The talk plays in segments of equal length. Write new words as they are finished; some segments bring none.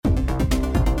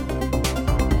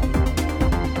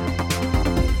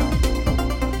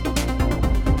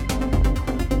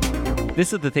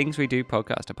This is the Things We Do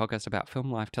podcast, a podcast about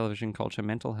film, life, television, culture,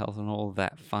 mental health, and all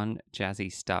that fun,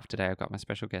 jazzy stuff. Today I've got my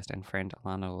special guest and friend,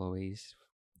 Alana Louise.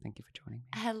 Thank you for joining me.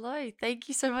 Hello. Thank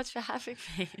you so much for having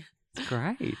me. It's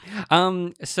great.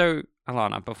 So,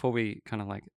 Alana, before we kind of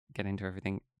like get into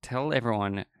everything, tell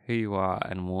everyone who you are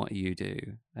and what you do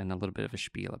and a little bit of a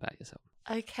spiel about yourself.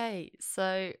 Okay,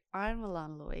 so I'm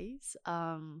Alana Louise.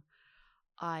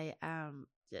 I am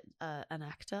an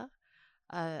actor,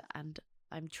 and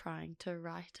I'm trying to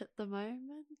write at the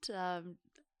moment.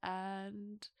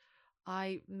 And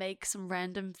I make some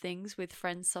random things with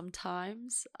friends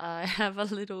sometimes. I have a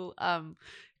little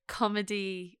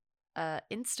comedy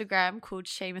Instagram called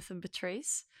Seamus and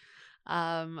Patrice.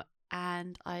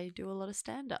 And I do a lot of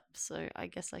stand up. So I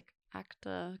guess like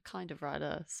actor, kind of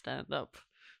writer, stand up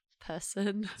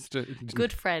person.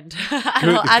 Good friend.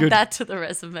 And I'll add that to the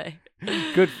resume.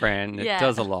 Good friend. It Yeah.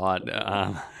 does a lot.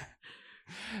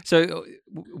 So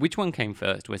which one came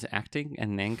first? Was it acting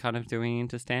and then kind of doing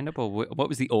into stand-up, or what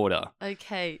was the order?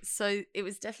 Okay, so it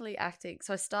was definitely acting.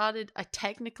 So I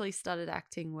technically started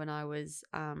acting when I was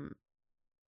when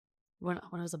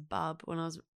I was a bub, when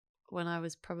I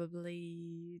was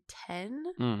probably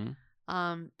 10.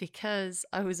 Because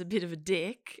I was a bit of a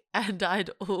dick, and I'd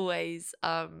always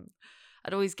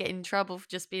get in trouble for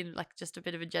just being like just a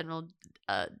bit of a general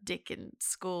dick in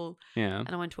school. Yeah. And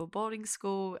I went to a boarding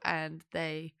school, and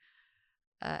they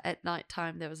at night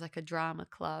time there was like a drama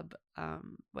club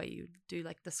where you do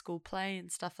like the school play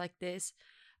and stuff like this.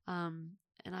 And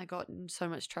I got in so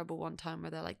much trouble one time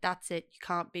where they're like, "That's it, you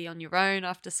can't be on your own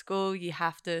after school.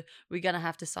 We're gonna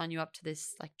have to sign you up to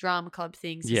this like drama club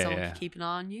thing so someone can keep an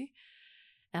eye on you."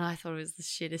 And I thought it was the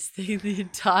shittest thing in the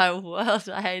entire world.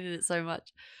 I hated it so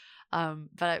much.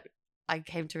 But I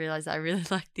came to realize that I really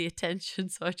liked the attention,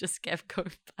 so I just kept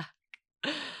going back.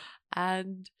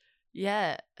 And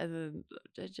yeah, and then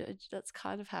that's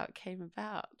kind of how it came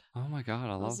about. Oh my God,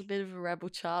 I was a bit of a rebel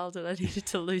child, and I needed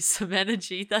to lose some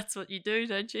energy. That's what you do,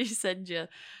 don't you? You send your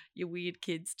weird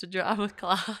kids to drama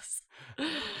class.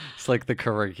 It's like the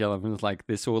curriculum is like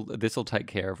this will take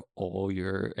care of all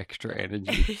your extra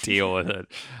energy. Deal with it.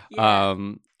 Yeah.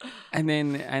 And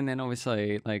then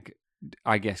obviously like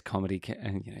I guess comedy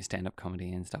and stand up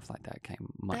comedy and stuff like that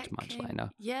came much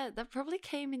later. Yeah, that probably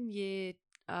came in year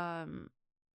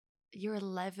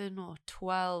 11 or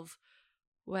 12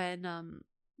 when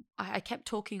I kept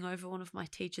talking over one of my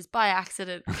teachers by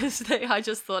accident because I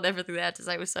just thought everything they had to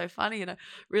say was so funny, and I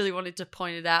really wanted to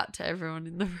point it out to everyone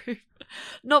in the room.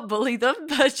 Not bully them,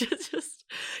 but just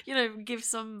give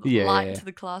some light to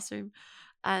the classroom.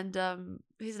 And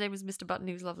his name was Mr. Button.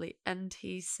 He was lovely. And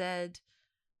he said,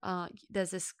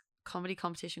 there's this comedy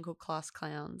competition called Class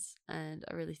Clowns, and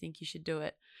I really think you should do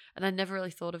it. And I never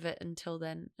really thought of it until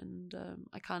then. And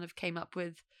I kind of came up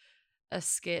with a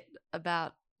skit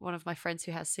about one of my friends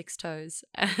who has 6 toes,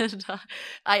 and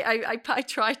I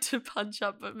tried to punch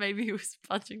up, but maybe he was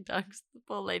punching down because the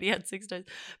poor lady had 6 toes,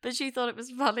 but she thought it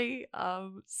was funny,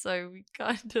 so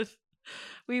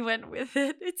we went with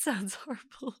it. It sounds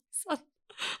horrible.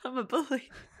 I'm a bully.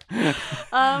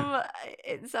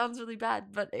 It sounds really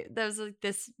bad, but there was like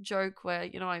this joke where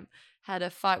I had a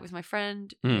fight with my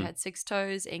friend who had 6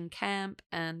 toes in camp,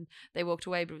 and they walked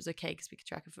away, but it was okay because we could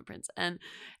track her footprints. And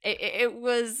it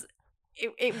was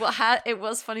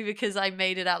funny because I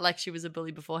made it out like she was a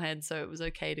bully beforehand, so it was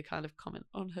okay to kind of comment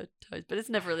on her toes, but it's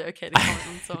never really okay to comment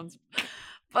on someone's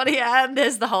body. And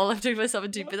there's the whole I'm doing myself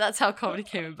into, but that's how comedy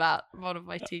came about. One of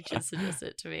my teachers suggested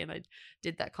it to me, and I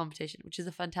did that competition, which is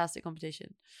a fantastic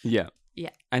competition. Yeah. Yeah.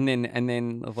 And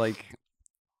then like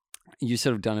you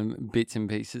sort of done bits and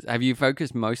pieces. Have you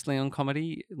focused mostly on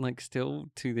comedy like still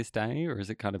to this day, or has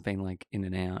it kind of been like in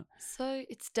and out? So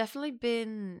it's definitely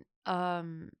been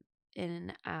in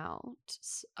and out.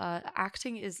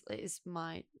 Acting is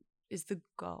the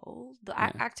goal.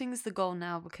 Acting is the goal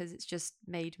now because it's just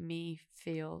made me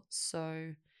feel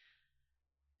so.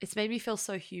 It's made me feel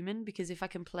so human, because if I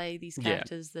can play these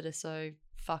characters that are so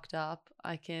fucked up,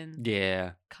 I can.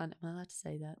 Yeah. Am I allowed to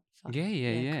say that?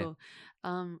 Yeah. Cool.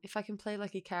 If I can play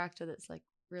like a character that's like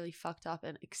really fucked up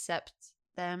and accept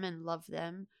them and love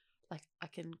them, like I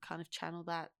can kind of channel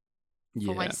that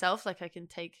for myself. Like I can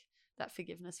take that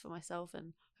forgiveness for myself,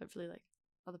 and hopefully like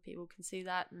other people can see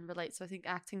that and relate. So I think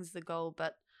acting's the goal,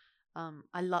 but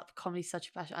I love comedy, such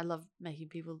a passion. I love making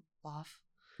people laugh.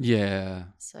 Yeah.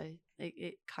 So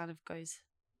it kind of goes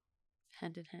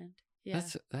hand in hand. Yeah.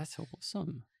 That's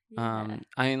awesome. Yeah.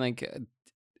 I mean, like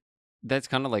that's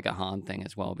kind of like a hard thing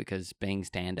as well, because being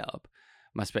stand up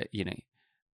must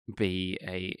be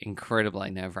a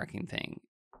incredibly nerve-wracking thing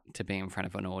to be in front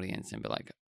of an audience and be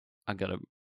like, I gotta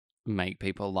make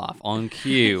people laugh on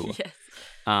cue. Yes.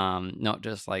 Not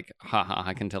just like, haha,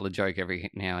 I can tell a joke every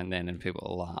now and then and people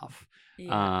will laugh.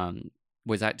 Yeah.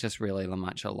 Was that just really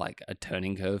much a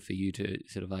turning curve for you to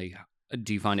sort of like,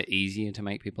 do you find it easier to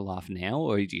make people laugh now,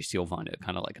 or do you still find it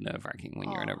kind of like nerve-wracking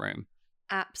when you're in a Oh, room?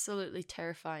 absolutely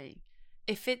terrifying.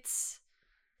 If it's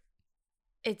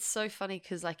so funny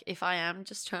because like if I am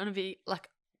just trying to be like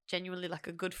genuinely like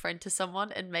a good friend to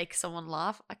someone and make someone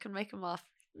laugh, I can make them laugh.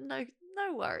 No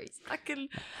worries.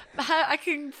 I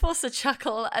can force a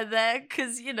chuckle and then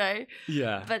because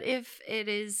Yeah. But if it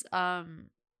is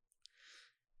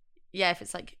yeah, if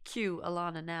it's like cue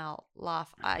Alana now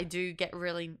laugh, I do get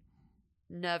really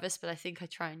nervous, but I think I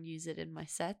try and use it in my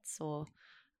sets or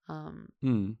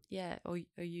yeah, or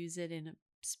use it in a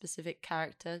specific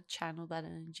character, channel that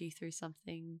energy through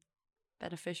something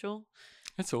beneficial.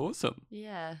 That's awesome.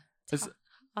 Yeah, It's,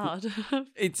 hard.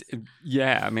 it's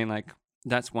yeah, I mean, like,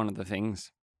 that's one of the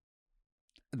things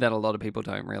that a lot of people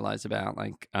don't realize about,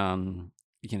 like,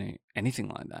 anything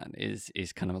like that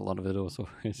is kind of a lot of it also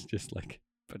is just like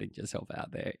putting yourself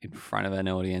out there in front of an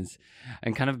audience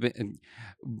and kind of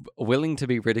willing to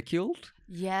be ridiculed.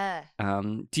 Yeah.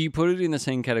 Do you put it in the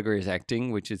same category as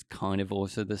acting, which is kind of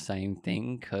also the same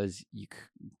thing because you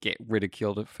get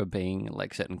ridiculed for being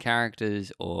like certain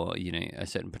characters or, a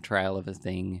certain portrayal of a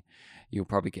thing? You'll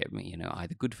probably get,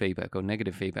 either good feedback or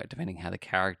negative feedback depending how the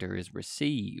character is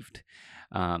received.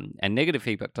 And negative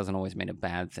feedback doesn't always mean a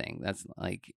bad thing. That's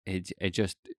like, it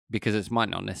just, because it might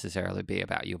not necessarily be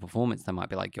about your performance. They might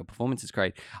be like, your performance is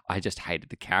great. I just hated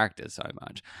the character so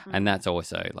much. And that's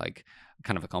also like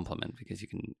kind of a compliment because you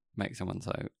can make someone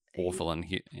so awful and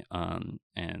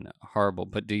horrible.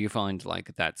 But do you find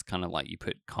like that's kind of like you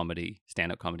put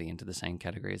stand-up comedy into the same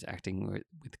category as acting with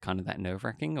kind of that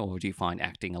nerve-wracking, or do you find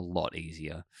acting a lot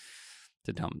easier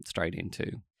to dump straight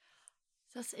into?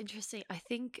 That's interesting. I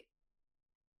think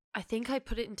I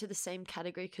put it into the same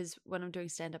category because when I'm doing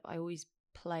stand-up, I always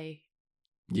play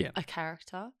Yeah. a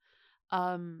character.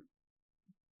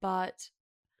 But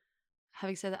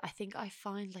having said that, I think I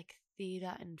find like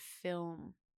theater and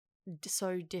film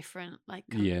so different. Like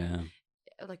Yeah.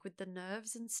 like with the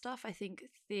nerves and stuff. I think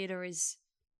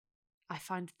I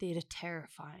find theater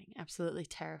terrifying, absolutely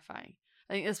terrifying.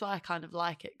 I think that's why I kind of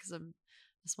like it because I'm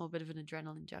a small bit of an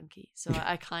adrenaline junkie. So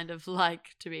I kind of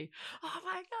like to be, oh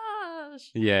my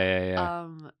gosh. Yeah.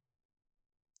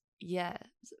 Yeah.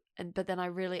 But then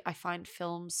I find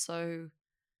films so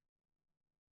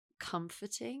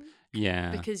comforting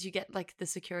Yeah. because you get like the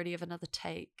security of another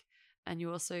take and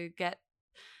you also get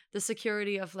the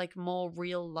security of like more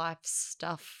real life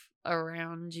stuff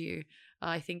around you.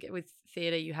 I think with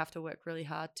theater you have to work really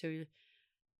hard to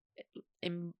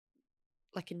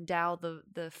endow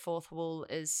the fourth wall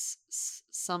as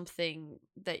something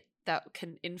that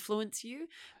can influence you,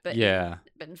 but Yeah.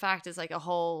 in fact it's like a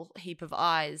whole heap of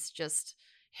eyes just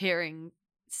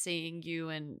seeing you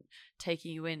and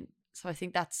taking you in. So I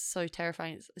think that's so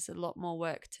terrifying. It's a lot more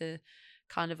work to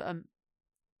kind of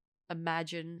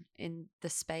imagine in the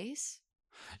space.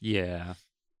 Yeah.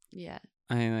 Yeah.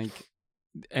 Like,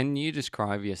 and you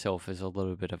describe yourself as a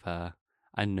little bit of a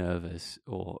nervous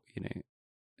or,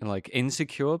 like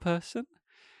insecure person,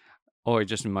 or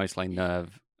just mostly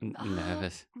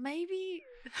nervous? Maybe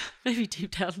maybe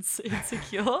deep down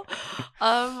insecure.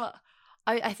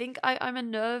 I think I'm a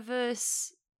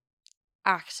nervous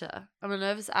actor. I'm a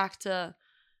nervous actor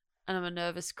and I'm a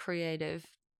nervous creative.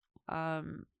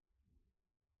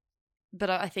 But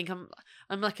I think I'm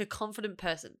like a confident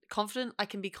person. Confident, I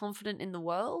can be confident in the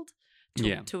world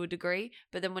to a degree,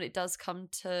 but then when it does come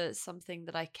to something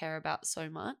that I care about so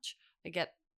much, I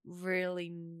get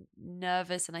really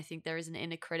nervous, and I think there is an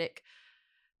inner critic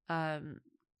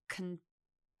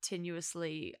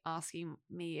continuously asking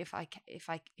me if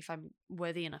I'm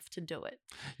worthy enough to do it.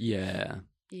 Yeah.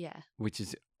 Yeah. Which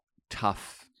is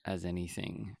tough as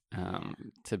anything,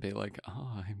 to be like,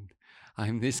 oh,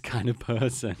 I'm this kind of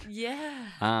person. Yeah.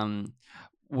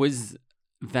 Was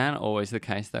that always the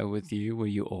case though with you? Were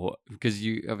you all, because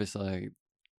you obviously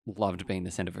loved being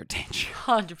the center of attention.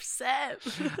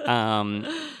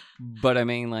 100%. But I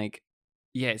mean, like,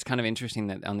 yeah, it's kind of interesting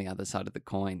that on the other side of the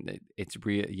coin that it's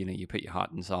real. You put your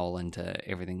heart and soul into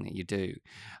everything that you do.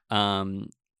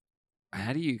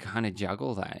 How do you kind of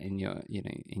juggle that in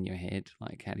your head?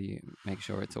 Like, how do you make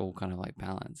sure it's all kind of like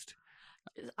balanced?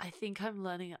 I think I'm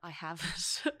learning I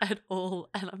haven't at all,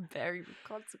 and I'm bearing the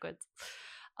consequences.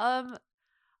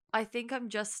 I think I'm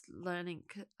just learning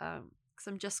because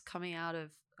I'm just coming out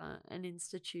of an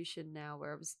institution now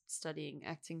where I was studying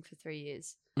acting for 3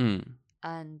 years,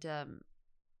 and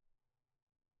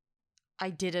I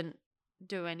didn't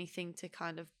do anything to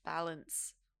kind of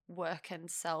balance work and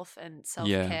self and Yeah.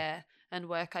 self-care and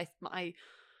work. I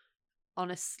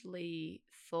honestly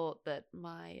thought that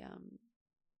my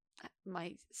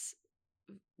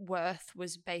worth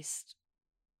was based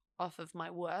off of my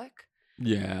work.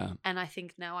 Yeah. And I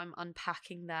think now I'm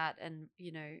unpacking that and,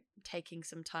 taking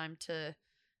some time to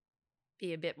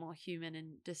be a bit more human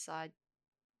and decide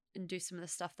and do some of the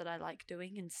stuff that I like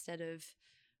doing instead of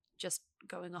just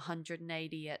going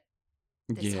 180 at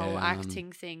this whole Yeah.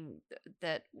 acting thing,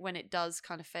 that when it does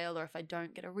kind of fail, or if I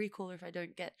don't get a recall, or if I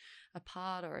don't get a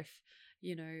part, or if,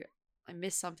 I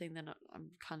miss something, then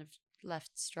I'm kind of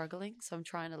left struggling. So I'm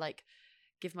trying to like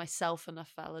give myself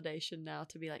enough validation now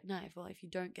to be like, no, well, if you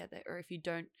don't get there, or if you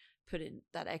don't put in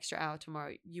that extra hour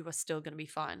tomorrow, you are still going to be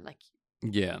fine. Like,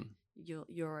 Yeah.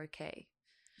 you're okay.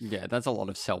 Yeah. That's a lot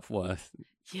of self-worth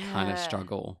kind of Yeah,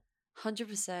 struggle.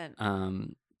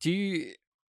 100%.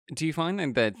 Do you find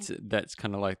that that's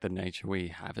kind of like the nature we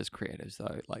have as creatives,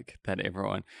 though? Like that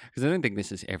everyone, because I don't think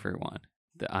this is everyone.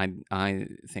 I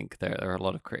think there are a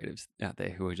lot of creatives out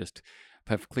there who are just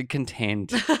perfectly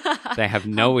content. They have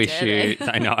no How dare they? issue.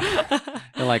 I know.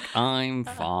 They're like, I'm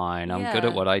fine. I'm good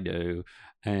at Yeah. what I do.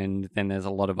 And then there's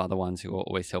a lot of other ones who are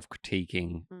always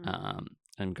self-critiquing,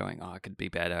 and going, "Oh, I could be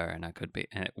better, and I could be,"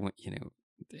 and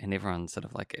and everyone's sort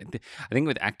of like, I think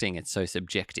with acting, it's so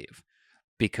subjective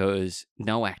because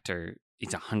no actor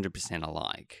is 100%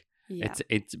 alike. Yeah.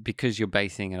 It's because you're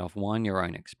basing it off, one, your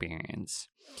own experience,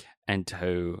 and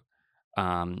two,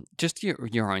 just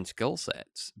your own skill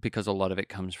sets, because a lot of it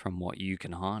comes from what you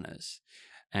can harness,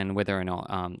 and whether or not,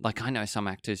 like, I know some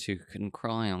actors who can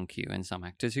cry on cue and some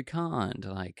actors who can't.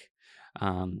 Like,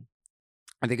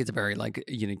 I think it's a very like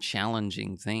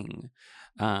challenging thing.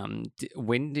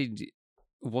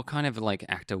 What kind of like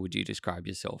actor would you describe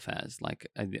yourself as? Like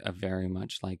a very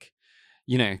much like,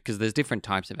 because there's different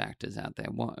types of actors out there.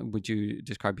 What would you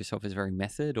describe yourself as? Very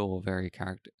method, or very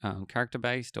character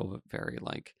based, or very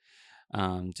like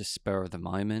just spur of the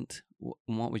moment?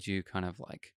 What would you kind of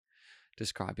like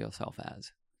describe yourself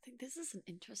as? I think this is an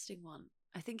interesting one.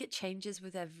 I think it changes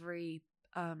with every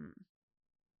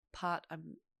part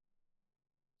I'm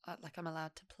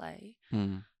allowed to play.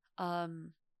 Mm.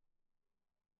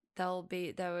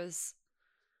 There was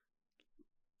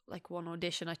like one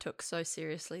audition I took so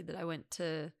seriously that I went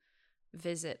to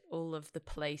visit all of the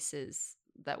places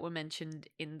that were mentioned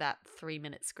in that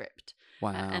 3-minute script.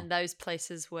 Wow. And those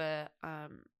places were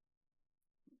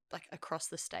like across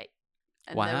the state.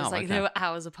 And Wow, there was like okay. they were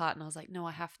hours apart, and I was like, no,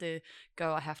 I have to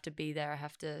go, I have to be there, I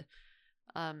have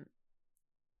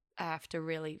to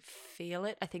really feel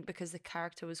it. I think because the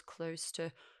character was close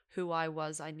to who I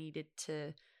was, I needed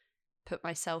to put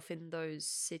myself in those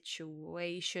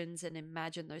situations and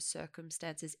imagine those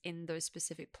circumstances in those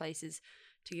specific places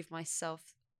to give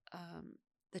myself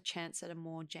the chance at a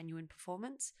more genuine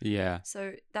performance. Yeah.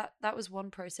 So that was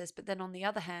one process. But then on the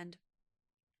other hand,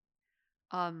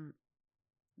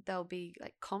 there'll be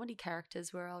like comedy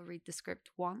characters where I'll read the script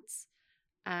once,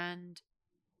 and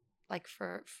like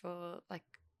for like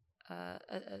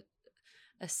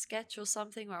a sketch or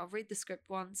something where I'll read the script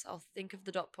once, I'll think of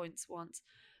the dot points once,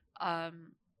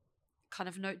 kind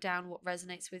of note down what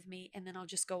resonates with me, and then I'll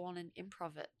just go on and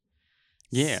improv it.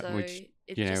 Yeah, So which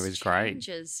it is just great.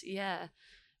 changes. Yeah.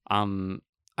 I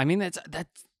mean that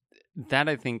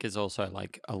I think is also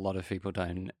like a lot of people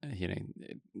don't,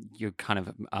 you're kind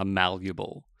of are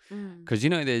malleable. Because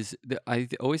I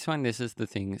always find this is the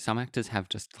thing. Some actors have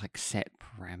just like set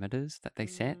parameters that they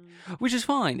set, which is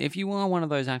fine. If you are one of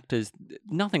those actors,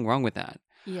 nothing wrong with that.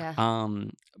 Yeah.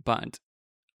 But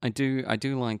I do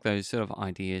like those sort of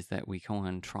ideas that we go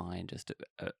and try and just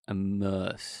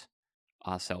immerse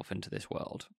ourselves into this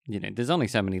world. There's only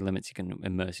so many limits you can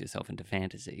immerse yourself into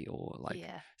fantasy or like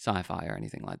sci-fi or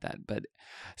anything like that. But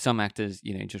some actors,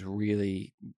 just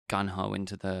really gung-ho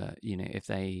into the, if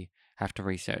they have to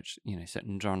research,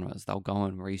 certain genres, they'll go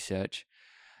and research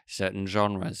certain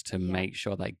genres to make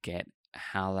sure they get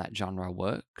how that genre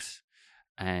works,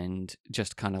 and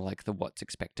just kind of like the what's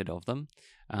expected of them.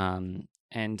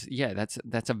 And yeah,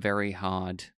 that's a very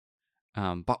hard,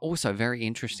 but also very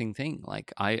interesting thing.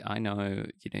 Like I know,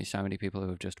 so many people who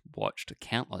have just watched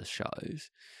countless shows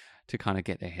to kind of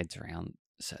get their heads around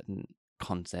certain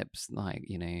concepts, like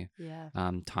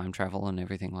time travel and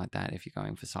everything like that. If you're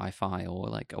going for sci-fi or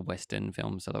like a Western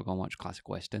film, so they'll go and watch classic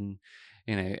Western,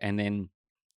 and then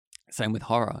same with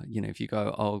horror. If you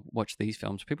go, oh, watch these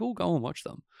films, people will go and watch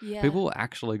them. Yeah. People will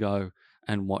actually go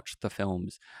and watch the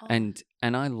films, and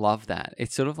I love that.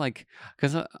 It's sort of like,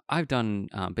 because I've done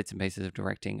bits and pieces of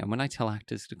directing, and when I tell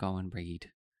actors to go and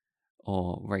read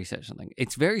or research something,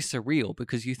 it's very surreal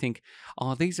because you think,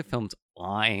 oh, these are films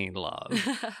I love.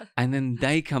 And then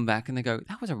they come back and they go,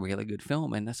 that was a really good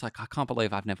film. And that's like, I can't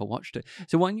believe I've never watched it.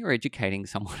 So one, you're educating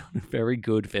someone on a very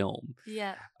good film.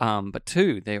 Yeah. But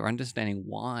two, they're understanding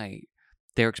why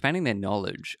they're expanding their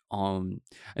knowledge on,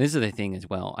 and this is the thing as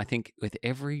well. I think with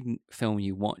every film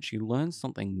you watch, you learn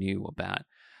something new about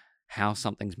how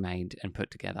something's made and put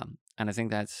together. And I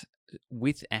think that's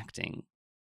with acting,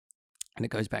 and it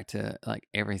goes back to like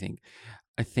everything.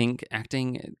 I think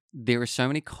acting, there are so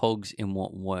many cogs in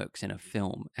what works in a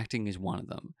film. Acting is one of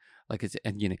them. Like it's,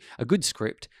 and, you know, a good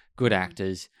script, good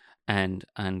actors, and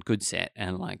good set,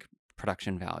 and like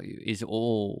production value is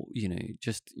all, you know,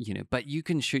 just, you know. But you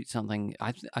can shoot something.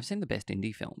 I've seen the best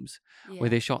indie films where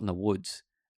they're shot in the woods,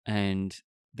 and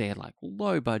they're like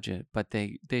low budget, but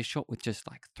they're shot with just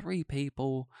like 3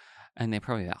 people, and they're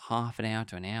probably about half an hour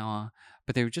to an hour,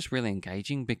 but they're just really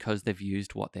engaging because they've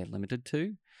used what they're limited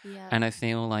to. Yeah. And I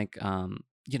feel like,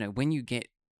 you know, when you get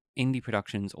indie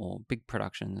productions or big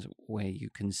productions where you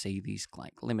can see these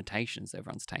like limitations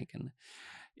everyone's taken,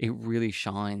 it really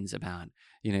shines about,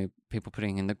 you know, people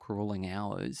putting in the grueling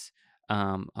hours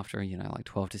after, you know, like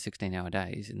 12 to 16 hour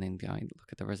days, and then going, look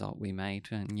at the result we made,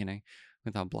 and, you know,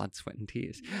 with our blood, sweat, and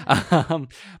tears.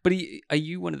 But are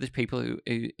you one of those people who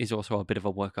is also a bit of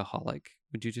a workaholic?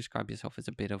 Would you describe yourself as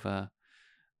a bit of a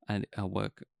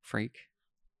work freak?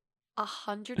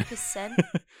 100%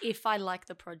 if I like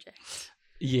the project.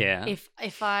 Yeah. If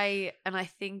I, and I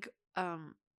think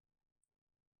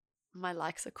my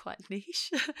likes are quite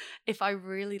niche. If I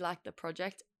really like the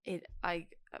project, I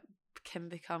can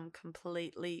become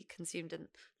completely consumed in,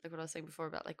 like what I was saying before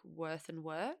about like worth and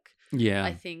work. Yeah.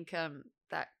 I think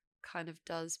that kind of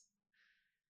does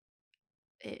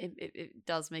it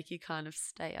does make you kind of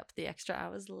stay up the extra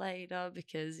hours later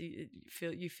because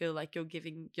you feel like you're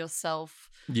giving yourself,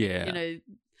 Yeah. you know,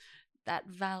 that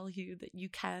value that you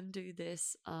can do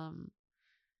this.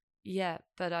 Yeah,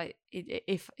 but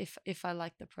if I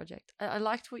like the project, I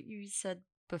liked what you said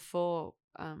before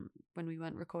when we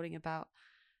weren't recording about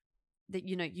that,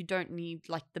 you know, you don't need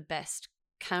like the best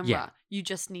camera. Yeah. You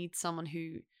just need someone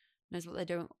who knows what they're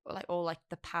doing, like, or like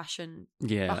the passion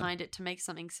Yeah. behind it to make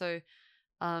something. So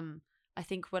I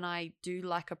think when I do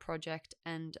like a project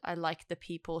and I like the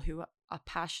people who are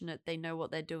passionate, they know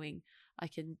what they're doing, I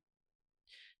can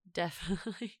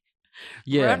definitely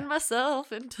run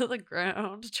myself into the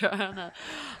ground trying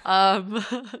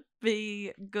to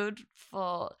be good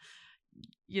for,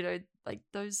 you know, like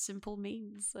those simple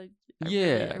memes. I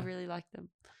really like them.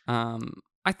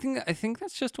 I think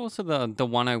that's just also the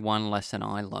 101 lesson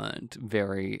I learned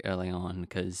very early on,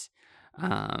 because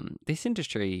this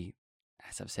industry,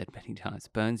 as I've said many times,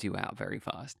 burns you out very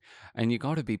fast, and you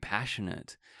got to be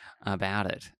passionate about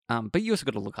it. But you also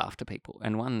got to look after people.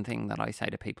 And one thing that I say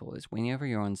to people is, whenever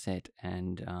you're on set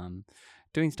and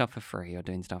doing stuff for free or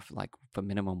doing stuff like for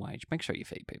minimum wage, make sure you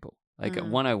feed people. Like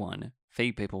 101,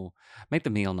 feed people, make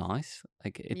the meal nice.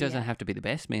 Like it doesn't have to be the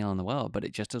best meal in the world, but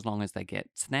it just, as long as they get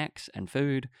snacks and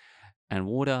food and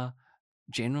water,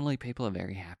 generally people are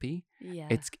very happy. Yeah.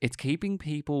 It's keeping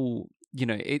people, you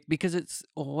know, because it's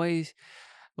always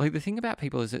like, the thing about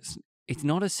people is it's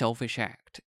not a selfish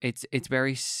act. It's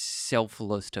very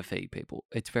selfless to feed people.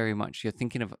 It's very much, you're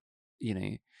thinking of, you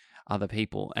know, other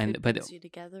people, and Food brings you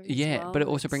together. But it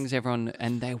also brings everyone,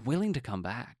 and they're willing to come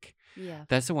back. Yeah.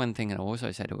 That's the one thing that I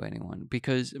also say to anyone,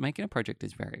 because making a project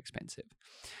is very expensive.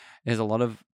 There's a lot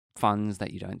of funds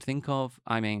that you don't think of.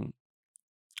 I mean,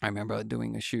 I remember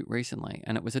doing a shoot recently,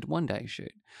 and it was a 1-day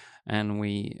shoot, and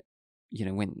we, you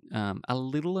know, went a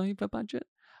little over budget,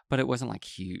 but it wasn't like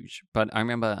huge. But I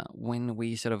remember when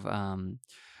we sort of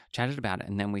chatted about it,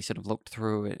 and then we sort of looked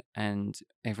through it, and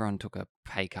everyone took a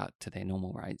pay cut to their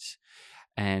normal rates.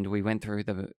 And we went through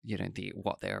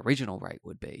what their original rate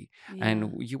would be,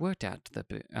 and you worked out the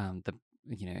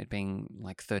you know, it being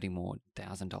like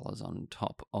 $30,000 on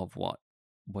top of what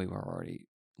we were already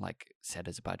like set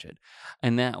as a budget.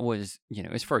 And that was, you know,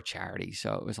 it was for a charity,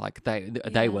 so it was like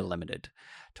they were limited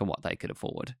to what they could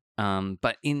afford.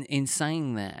 But in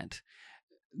saying that,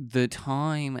 the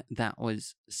time that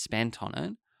was spent on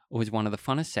it was one of the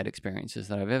funnest set experiences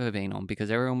that I've ever been on, because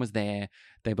everyone was there,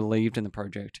 they believed in the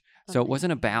project. So it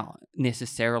wasn't about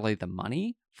necessarily the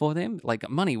money for them. Like,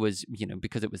 money was, you know,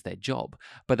 because it was their job,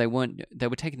 but they were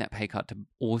taking that pay cut to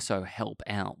also help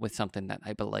out with something that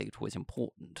they believed was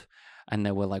important. And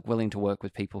they were like willing to work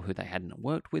with people who they hadn't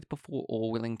worked with before,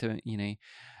 or willing to, you know,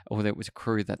 or there was a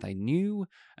crew that they knew.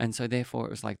 And so therefore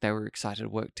it was like they were excited to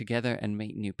work together and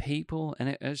meet new people. And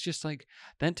it was just like,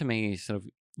 that to me is sort of,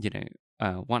 you know,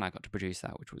 one, I got to produce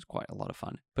that, which was quite a lot of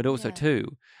fun. But also, Yeah.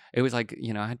 two, it was like,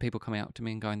 I had people coming up to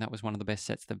me and going, that was one of the best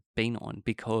sets they've been on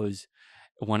because,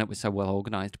 one, it was so well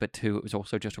organized, but two, it was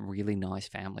also just a really nice,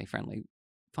 family-friendly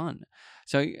fun.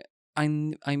 So I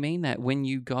mean that when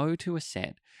you go to a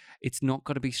set, it's not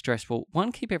got to be stressful.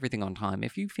 One, keep everything on time.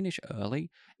 If you finish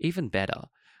early, even better.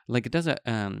 Like, it doesn't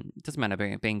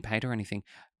matter being paid or anything,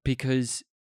 because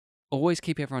always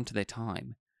keep everyone to their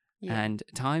time. Yeah. And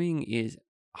timing is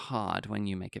hard when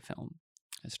you make a film.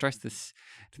 I stress this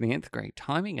to the nth degree.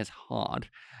 Timing is hard.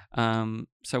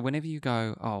 So whenever you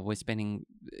go, we're spending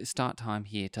start time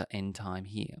here to end time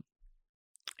here,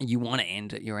 you want to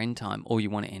end at your end time, or you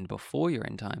want to end before your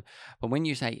end time. But when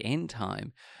you say end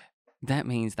time, that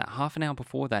means that half an hour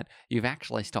before that, you've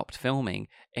actually stopped filming.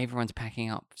 Everyone's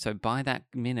packing up. So by that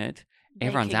minute, They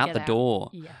everyone's can out get the out. door.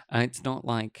 Yeah. It's not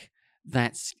like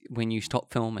that's when you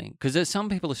stop filming. Because some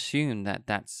people assume that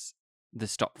that's the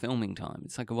stop filming time.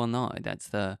 It's like, well, no, that's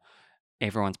the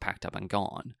everyone's packed up and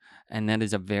gone. And that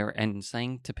is and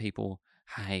saying to people,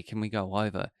 hey, can we go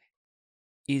over,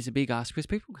 is a big ask, because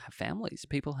people have families.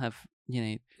 People have,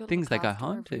 You gotta things look they go after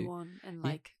home to. everyone and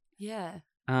Yeah. like, yeah.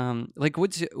 Like,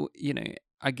 what's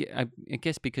I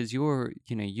guess because you were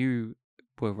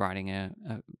writing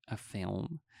a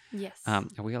film. Yes. Are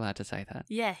we allowed to say that?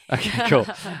 Yeah. Okay, cool.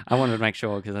 I wanted to make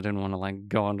sure because I didn't want to like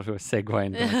go on to a segue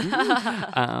and be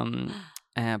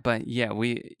like, but yeah,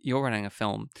 you're writing a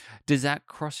film. Does that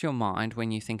cross your mind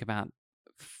when you think about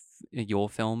your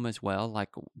film as well, like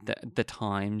the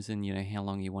times and how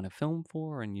long you want to film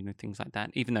for and things like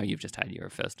that? Even though you've just had your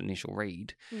first initial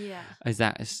read, Yeah. is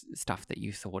that stuff that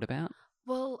you thought about?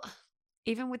 Well,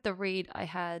 even with the read, I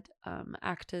had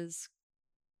actors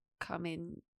come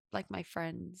in, like my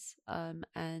friends,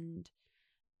 and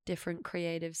different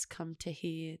creatives come to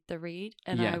hear the read,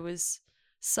 and Yeah. I was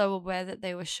so aware that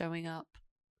they were showing up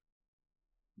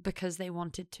because they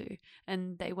wanted to,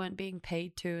 and they weren't being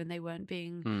paid to, and they weren't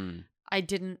being. I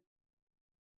didn't.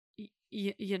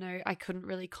 I couldn't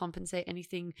really compensate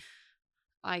anything.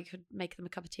 I could make them a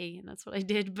cup of tea, and that's what I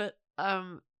did. But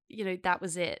that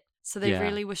was it. So they Yeah.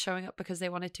 really were showing up because they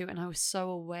wanted to, and I was so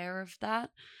aware of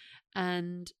that.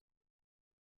 And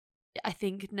I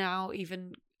think now,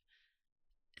 even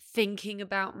thinking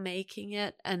about making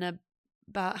it and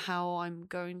about how I'm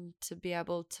going to be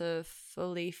able to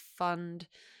fully fund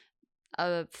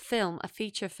a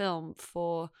feature film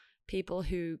for people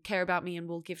who care about me and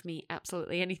will give me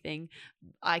absolutely anything,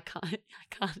 I can't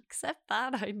accept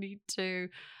that. I need to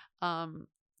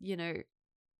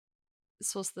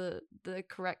source the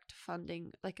correct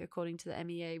funding, like according to the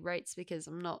MEA rates, because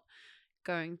I'm not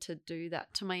going to do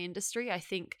that to my industry. I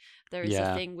think there is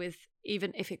a thing with,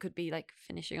 even if it could be like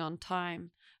finishing on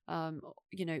time,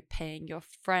 paying your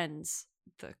friends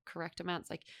the correct amounts,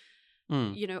 like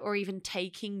or even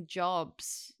taking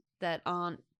jobs that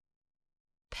aren't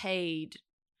paid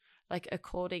like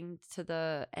according to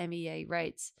the MEA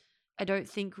rates. I don't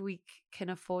think we can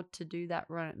afford to do that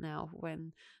right now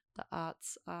when the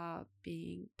arts are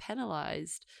being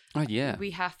penalized. Oh yeah.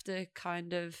 We have to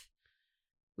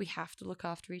look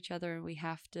after each other, and we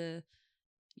have to,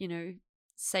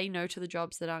 say no to the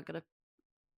jobs that aren't going to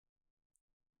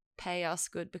pay us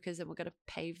good, because then we're going to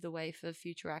pave the way for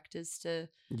future actors to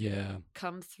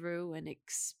come through and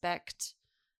expect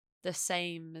the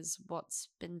same as what's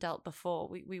been dealt before.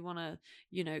 We want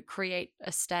to, create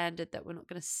a standard that we're not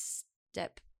going to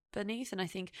step beneath. And I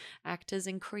think actors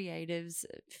and creatives,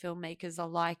 filmmakers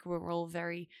alike, we're all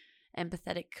very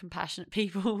empathetic, compassionate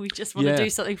people. We just want to do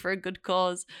something for a good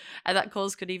cause, and that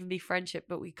cause could even be friendship,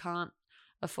 but we can't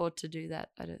afford to do that,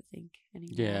 I don't think,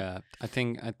 anymore. Yeah, I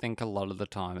think a lot of the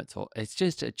time it's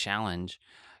just a challenge.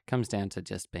 It comes down to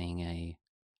just being a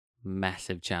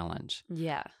massive challenge.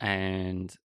 Yeah.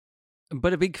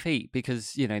 But a big feat,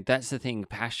 because that's the thing.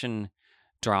 Passion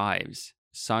drives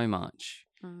so much,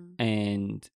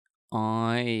 and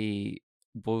I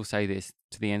will say this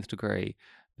to the nth degree,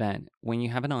 that when you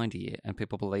have an idea and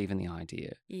people believe in the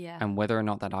idea, and whether or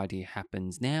not that idea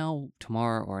happens now,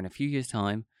 tomorrow, or in a few years'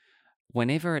 time,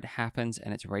 whenever it happens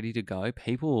and it's ready to go,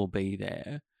 people will be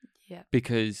there. Yeah.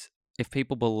 Because if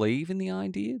people believe in the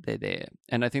idea, they're there.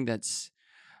 And I think that's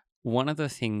one of the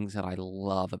things that I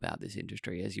love about this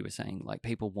industry, as you were saying, like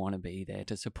people want to be there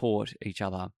to support each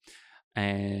other.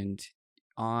 And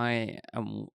I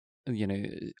am,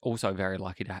 also very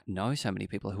lucky to know so many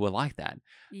people who are like that,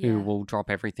 who will drop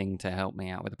everything to help me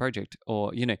out with a project,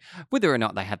 or, whether or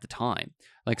not they have the time.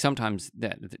 Like sometimes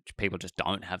that people just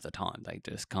don't have the time. They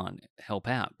just can't help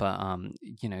out. But,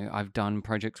 I've done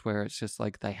projects where it's just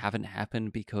like they haven't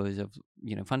happened because of,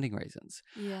 funding reasons.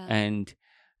 Yeah.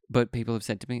 But people have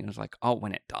said to me, it was like, oh,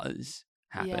 when it does,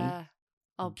 happen, Yeah.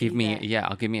 I'll give be me there.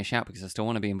 I'll give me a shout because I still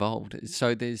want to be involved.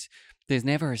 So there's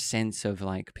never a sense of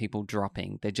like people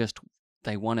dropping.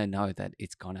 They want to know that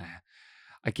it's gonna,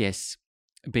 I guess,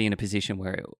 be in a position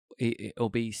where it'll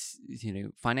be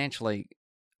financially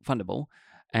fundable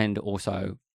and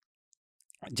also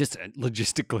just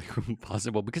logistically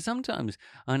possible, because sometimes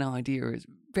an idea is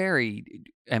very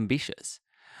ambitious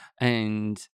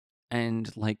and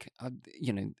like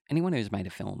anyone who's made a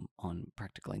film on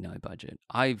practically no budget,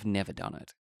 I've never done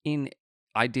it.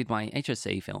 I did my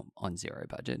HSC film on zero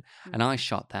budget, and I Mm.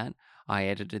 shot that, I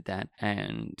edited that,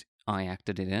 and I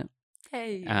acted in it.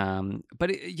 Hey.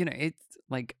 But it's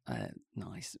like a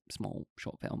nice small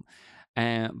short film.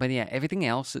 But yeah, everything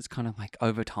else, it's kind of like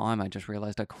over time I just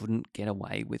realized I couldn't get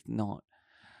away with not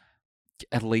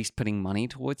at least putting money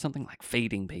towards something like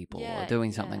feeding people or Yeah,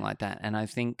 doing something yeah. like that. And I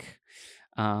think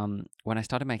when I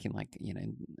started making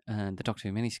the Doctor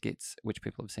Who mini skits, which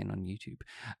people have seen on YouTube,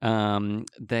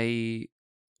 they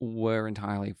were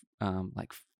entirely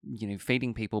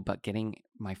feeding people, but getting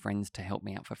my friends to help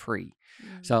me out for free.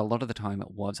 So a Mm. lot of the time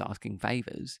it was asking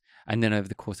favors, and then over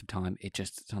the course of time, it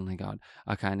just suddenly got,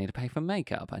 okay, I need to pay for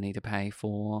makeup, I need to pay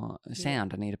for Yeah.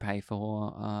 sound, I need to pay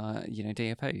for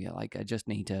DFO. Like I just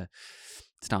need to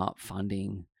start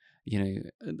funding,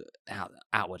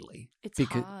 outwardly, It's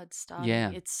because hard starting.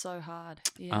 yeah. It's so hard.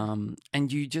 Yeah.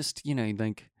 And you just, yeah,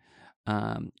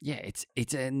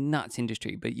 it's a nuts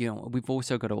industry, but we've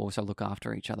also got to also look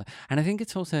after each other. And I think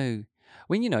it's also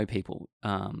when people,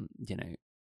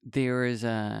 there is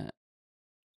I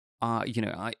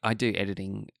do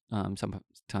editing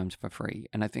sometimes for free,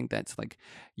 and I think that's like,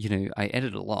 I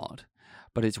edit a lot,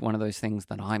 but it's one of those things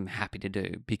that I'm happy to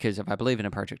do because if I believe in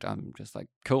a project, I'm just like,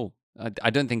 cool. I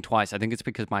don't think twice. I think it's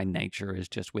because my nature is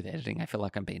just with editing. I feel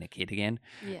like I'm being a kid again.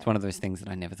 It's Yeah. one of those things that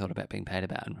I never thought about being paid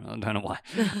about. And I don't know why.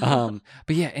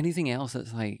 But yeah, anything else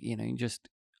that's like, just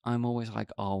I'm always like,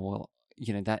 oh well,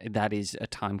 that is a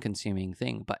time consuming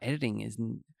thing. But editing is,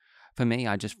 for me,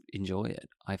 I just enjoy it.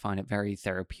 I find it very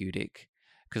therapeutic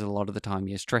because a lot of the time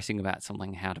you're stressing about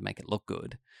something, how to make it look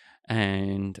good,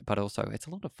 but also it's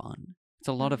a lot of fun. It's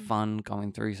a lot of Mhm. fun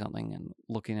going through something and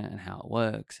looking at how it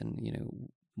works, and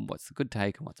what's the good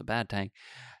take and what's a bad take.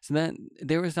 So then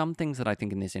there are some things that I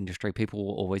think in this industry people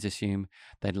will always assume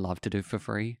they'd love to do for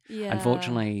free. Yeah.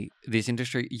 Unfortunately, this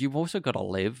industry, you've also got to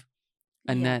live,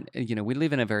 and Yeah. that we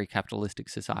live in a very capitalistic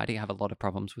society. I have a lot of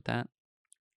problems with that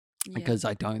Yeah. because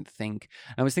I don't think,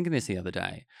 I was thinking this the other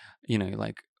day,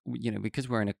 because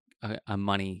we're in a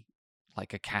money,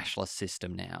 like a cashless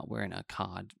system now, we're in a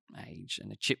card age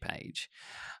and a chip age.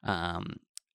 Um,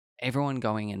 Everyone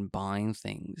going and buying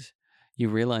things, you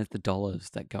realize the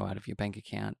dollars that go out of your bank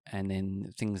account, and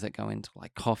then things that go into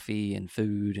like coffee and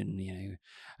food and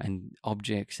and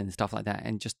objects and stuff like that,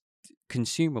 and just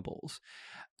consumables.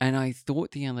 And I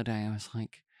thought the other day, I was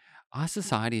like, our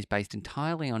society is based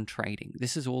entirely on trading.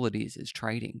 This is all it is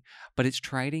trading. But it's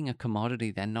trading a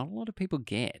commodity that not a lot of people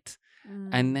get.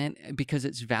 And Mm. then because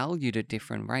it's valued at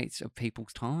different rates of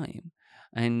people's time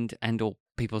and or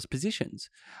people's positions,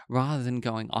 rather than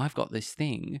going, I've got this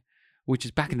thing, which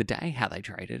is back in the day how they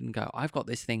traded, and go, I've got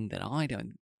this thing that I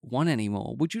don't want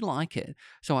anymore. Would you like it?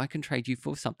 So I can trade you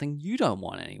for something you don't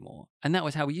want anymore. And that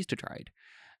was how we used to trade.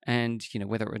 And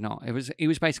whether or not it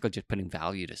was basically just putting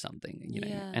value to something,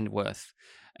 Yeah. and worth.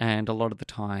 And a lot of the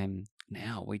time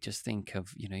now we just think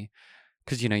of,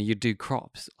 because you do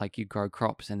crops, like you grow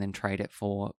crops and then trade it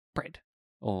for bread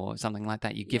or something like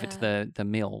that. You give it to Yeah. the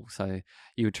mill, so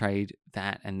you would trade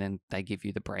that, and then they give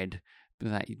you the bread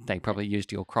that they probably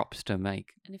used your crops to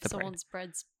make And if the bread. someone's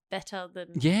bread's better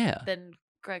Yeah, than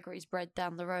Gregory's bread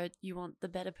down the road, you want the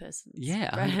better person's yeah,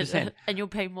 bread, 100%. and you'll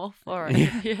pay more for it.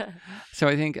 Yeah. Yeah. So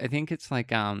I think it's like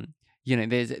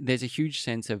there's a huge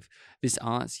sense of this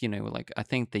arts, like I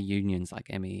think the unions like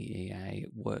MEEA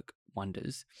work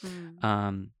wonders. Mm.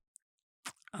 Um,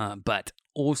 but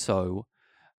also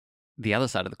the other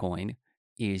side of the coin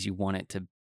is you want it to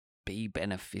be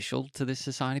beneficial to this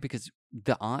society, because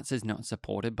the arts is not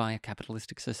supported by a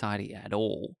capitalistic society at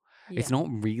all. Yeah. It's not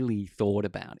really thought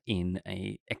about in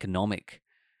a economic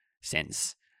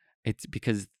sense. It's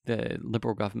because the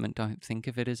Liberal government don't think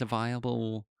of it as a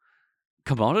viable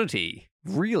commodity.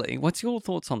 Really? What's your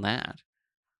thoughts on that?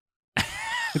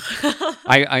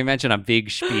 I imagine a big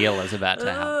spiel is about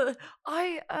to happen.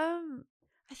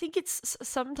 I think it's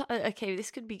sometimes okay.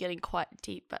 This could be getting quite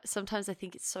deep, but sometimes I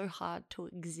think it's so hard to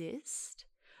exist,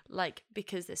 like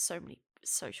because there's so many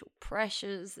social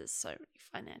pressures, there's so many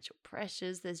financial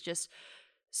pressures, there's just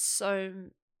so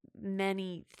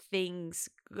many things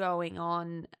going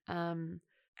on.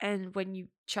 And when you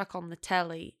chuck on the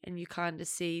telly and you kind of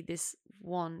see this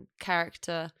one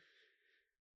character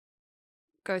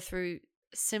go through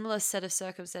a similar set of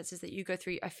circumstances that you go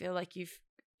through, I feel like you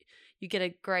get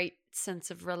a great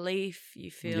sense of relief.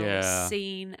 You feel Yeah.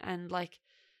 seen, and like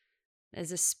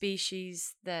as a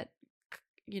species that,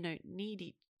 need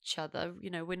each other.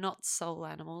 We're not sole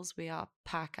animals, we are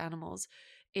pack animals.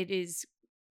 It is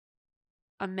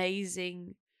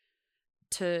amazing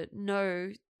to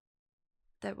know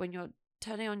that when you're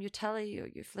turning on your telly, or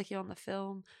you're flicking on the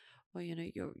film, or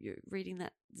you're reading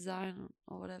that zine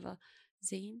or whatever,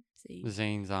 zine,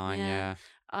 Zine Zine, yeah.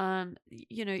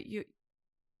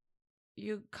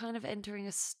 You're kind of entering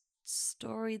a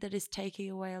story that is taking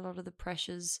away a lot of the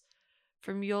pressures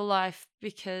from your life,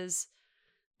 because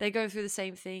they go through the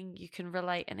same thing. You can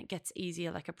relate, and it gets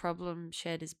easier. Like, a problem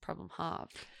shared is a problem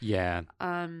halved. Yeah.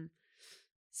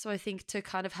 So I think to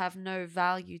kind of have no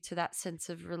value to that sense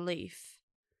of relief,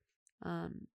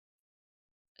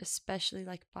 especially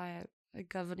like by a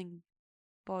governing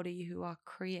body who are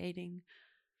creating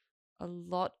a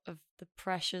lot of the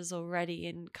pressures already,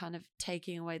 and kind of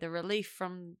taking away the relief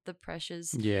from the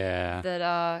pressures Yeah. that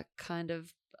are kind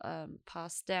of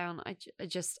passed down. I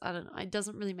don't know. It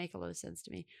doesn't really make a lot of sense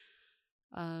to me.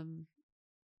 I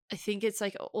think it's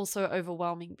like also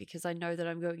overwhelming, because I know that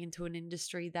I'm going into an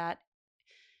industry that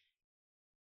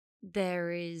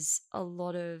there is a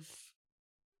lot of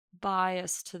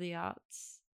bias to the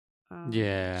arts.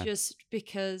 Yeah. Just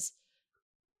because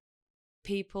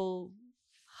people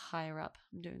higher up,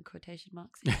 I'm doing quotation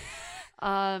marks here,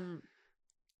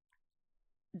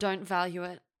 don't value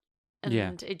it, and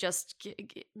Yeah. it just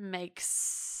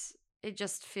makes it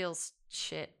just feels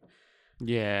shit.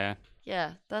 Yeah.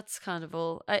 Yeah, that's kind of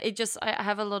all. I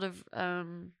have a lot of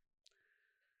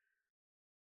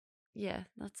yeah,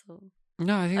 that's all.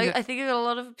 No, I think I think I got a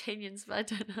lot of opinions, but I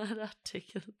don't know how to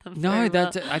articulate them. no, very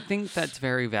well. I think that's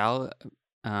very valid.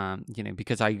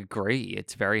 Because I agree,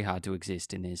 it's very hard to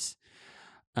exist in this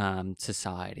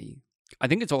society. I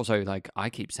think it's also, like,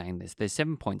 I keep saying this, there's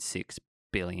 7.6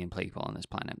 billion people on this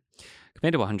planet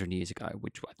compared to 100 years ago,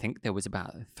 which I think there was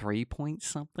about 3 point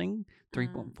something,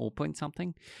 3.4 point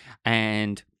something.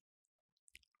 And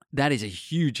that is a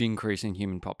huge increase in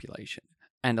human population.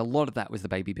 And a lot of that was the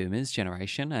baby boomers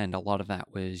generation. And a lot of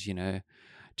that was,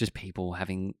 just people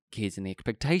having kids and the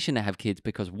expectation to have kids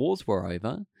because wars were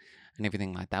over and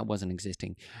everything like that wasn't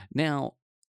existing. Now,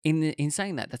 in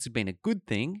saying that, that's been a good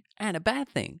thing and a bad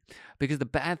thing, because the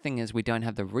bad thing is we don't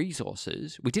have the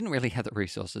resources. We didn't really have the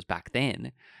resources back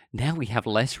then. Now we have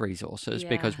less resources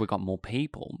because we've got more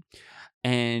people.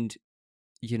 And,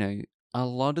 a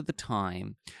lot of the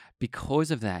time,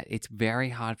 because of that, it's very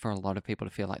hard for a lot of people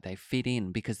to feel like they fit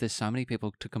in, because there's so many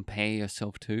people to compare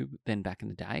yourself to than back in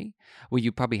the day, where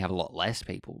you probably have a lot less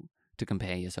people to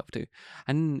compare yourself to.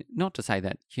 And not to say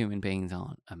that human beings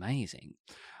aren't amazing,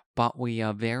 but we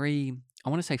are very, I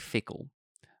want to say, fickle.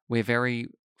 We're very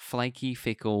flaky,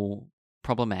 fickle,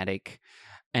 problematic,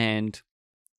 and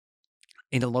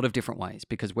in a lot of different ways,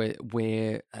 because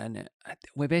we're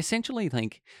essentially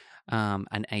like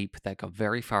an ape that got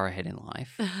very far ahead in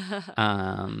life,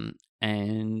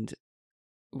 and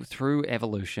through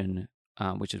evolution,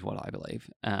 which is what I believe,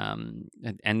 and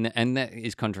that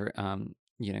is contrary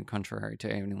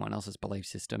to anyone else's belief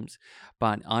systems.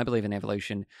 But I believe in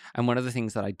evolution, and one of the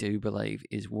things that I do believe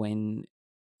is when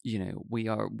we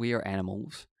are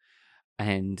animals,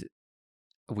 and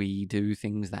we do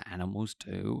things that animals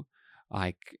do.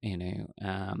 Like,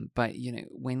 but,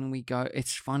 when we go,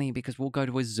 it's funny because we'll go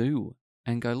to a zoo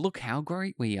and go, look how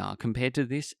great we are compared to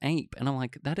this ape. And I'm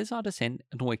like, that is our descent.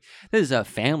 And like, this is a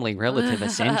family relative,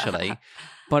 essentially.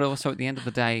 But also at the end of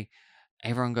the day,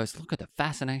 everyone goes, look at the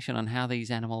fascination on how these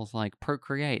animals like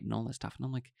procreate and all this stuff. And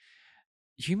I'm like,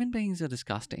 human beings are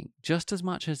disgusting just as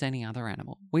much as any other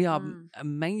animal. We are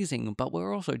amazing, but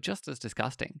we're also just as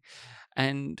disgusting.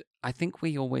 And I think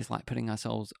we always like putting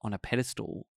ourselves on a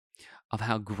pedestal of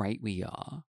how great we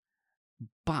are.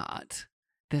 But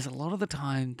there's a lot of the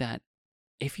time that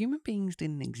if human beings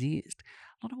didn't exist,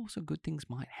 a lot of also good things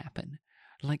might happen.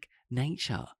 Like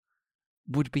nature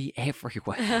would be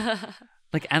everywhere.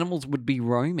 Like animals would be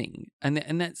roaming.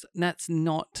 And that's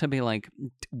not to be like,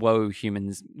 whoa,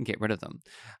 humans, get rid of them.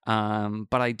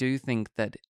 But I do think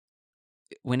that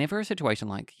whenever a situation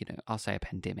like, I'll say a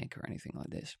pandemic or anything like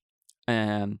this,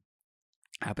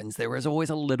 happens, there is always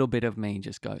a little bit of me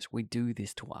just goes, we do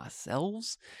this to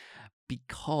ourselves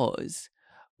because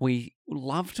we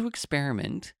love to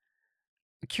experiment.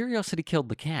 Curiosity killed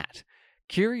the cat.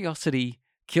 Curiosity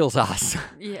kills us.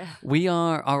 Yeah. We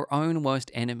are our own worst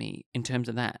enemy in terms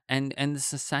of that. And it's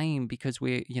the same because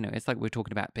we're, it's like we're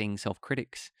talking about being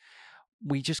self-critics.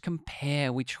 we just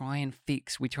compare, we try and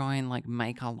fix, we try and like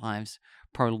make our lives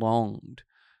prolonged.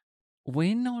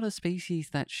 We're not a species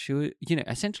that should,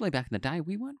 essentially back in the day,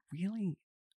 we weren't really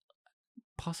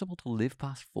possible to live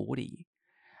past 40.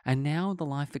 And now the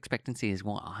life expectancy is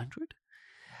what, 100?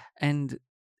 And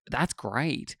that's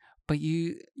great. But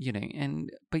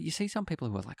but you see some people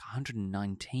who are like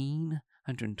 119,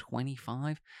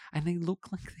 125, and they look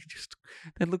like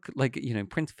they look like,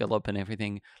 Prince Philip and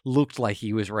everything looked like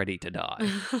he was ready to die.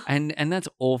 And that's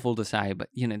awful to say, but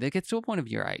there gets to a point of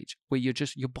your age where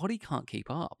your body can't keep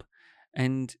up.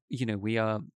 And we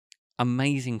are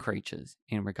amazing creatures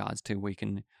in regards to, we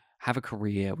can have a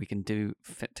career, we can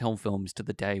tell films to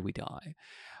the day we die,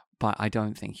 but I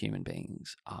don't think human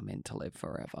beings are meant to live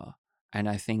forever. And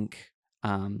I think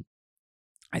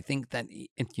that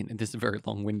this is a very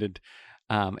long-winded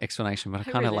explanation, but I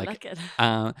kind of really like it.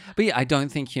 But yeah, I don't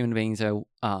think human beings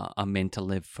are meant to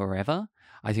live forever.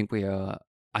 I think we're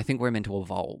meant to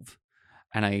evolve,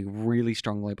 and I really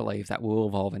strongly believe that we'll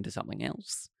evolve into something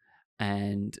else.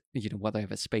 And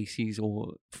whatever species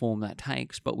or form that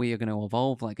takes, but we are going to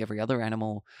evolve like every other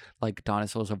animal, like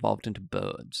dinosaurs evolved into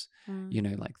birds,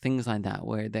 like things like that,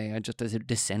 where they are just as a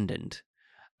descendant.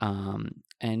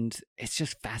 And it's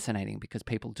just fascinating because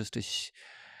people just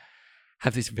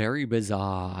have this very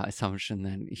bizarre assumption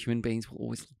that human beings will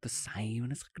always look the same.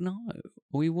 And it's like, no,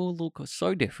 we will look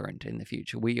so different in the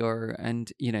future. We are,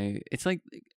 and, it's like,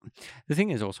 the thing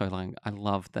is also like, I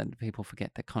love that people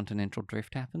forget that continental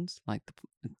drift happens, like,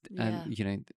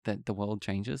 that the world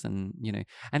changes and,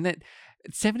 and that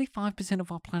 75%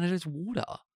 of our planet is water.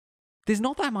 There's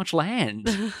not that much land.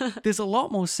 There's a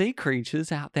lot more sea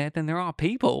creatures out there than there are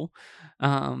people.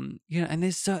 And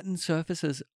there's certain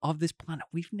surfaces of this planet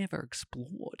we've never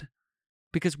explored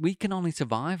because we can only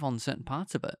survive on certain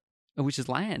parts of it, which is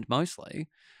land mostly.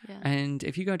 Yeah. And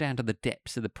if you go down to the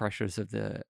depths of the pressures of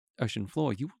the ocean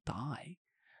floor, you will die.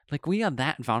 Like, we are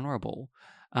that vulnerable.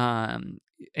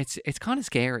 It's kind of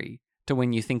scary to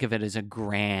when you think of it as a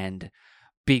grand,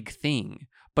 big thing,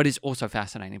 but it's also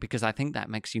fascinating because I think that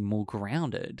makes you more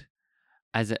grounded,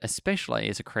 especially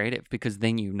as a creative, because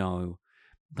then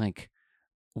like,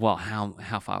 well,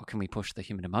 how far can we push the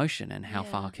human emotion, and how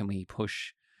far can we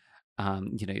push,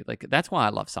 like, that's why I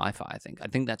love sci-fi. I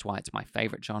think that's why it's my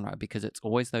favorite genre, because it's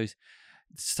always those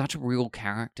such real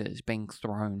characters being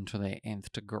thrown to their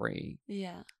nth degree.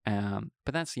 Yeah.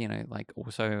 But that's like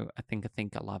also I think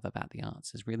I love about the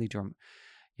arts is really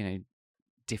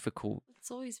difficult. It's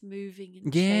always moving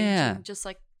and changing, just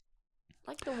like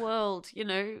the world,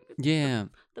 Yeah.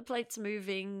 The plate's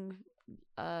moving,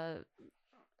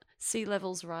 sea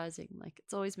levels rising, like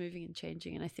it's always moving and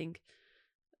changing, and I think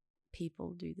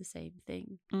people do the same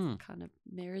thing. It kind of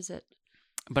mirrors it.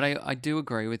 But I do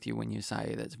agree with you when you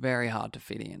say that it's very hard to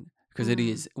fit in, because it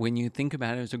is, when you think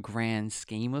about it as a grand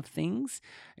scheme of things,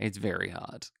 it's very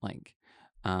hard. Like,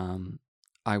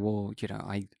 I will,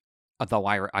 although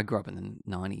I grew up in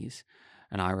the 90s,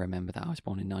 and I remember that I was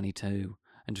born in 92,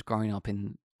 and just growing up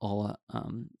in all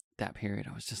that period,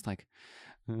 I was just like,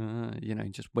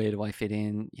 just where do I fit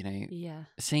in?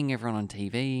 Seeing everyone on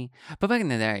TV. But back in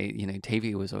the day,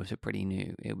 TV was also pretty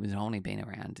new. It was only been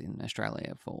around in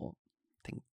Australia for, I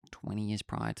think, 20 years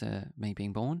prior to me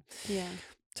being born. Yeah.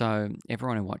 So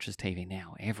everyone who watches TV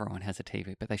now, everyone has a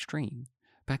TV, but they stream.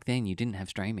 Back then, you didn't have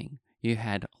streaming. You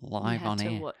had live on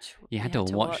air. You had to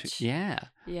watch. Yeah.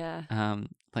 Yeah.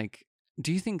 Like,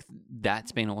 do you think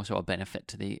that's been also a benefit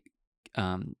to the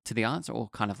arts, or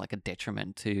kind of like a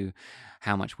detriment to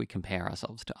how much we compare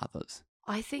ourselves to others?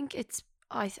 I think it's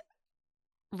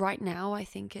right now I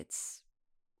think it's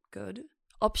good.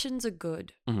 Options are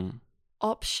good. Mm-hmm.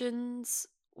 Options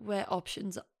where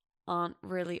options aren't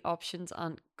really options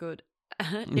aren't good.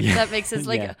 If that makes sense.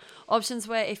 Like, options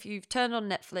where if you've turned on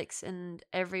Netflix and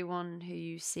everyone who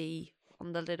you see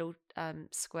on the little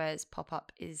squares pop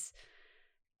up is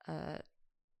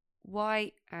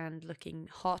white and looking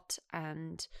hot,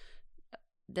 and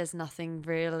there's nothing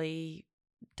really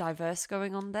diverse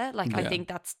going on there. Like, I think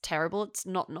that's terrible. It's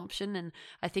not an option, and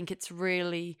I think it's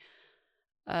really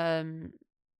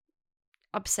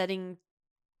upsetting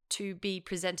to be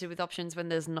presented with options when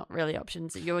there's not really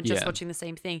options. You're just watching the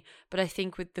same thing. But I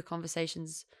think with the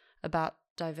conversations about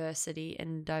diversity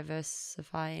and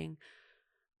diversifying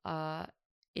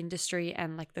industry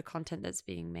and like the content that's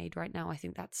being made right now, I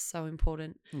think that's so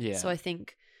important. Yeah. So I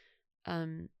think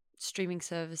streaming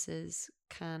services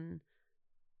can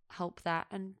help that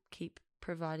and keep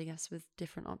providing us with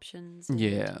different options. And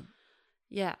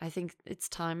yeah, I think it's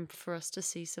time for us to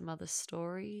see some other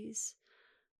stories.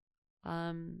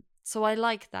 So I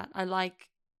like that. I like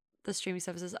the streaming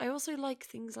services. I also like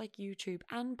things like YouTube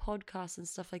and podcasts and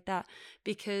stuff like that,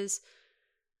 because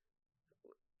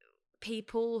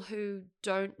people who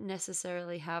don't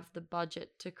necessarily have the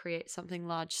budget to create something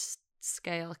large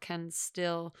scale can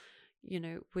still,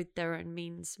 with their own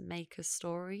means, make a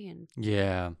story and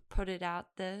Yeah. put it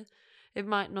out there. It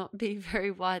might not be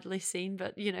very widely seen,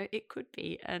 but it could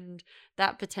be, and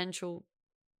that potential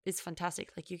is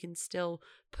fantastic. Like, you can still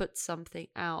put something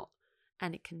out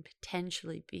and it can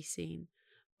potentially be seen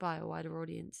by a wider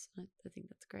audience. I think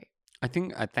that's great. I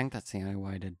think that's the only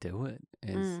way to do it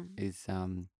is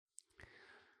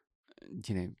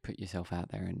put yourself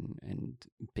out there and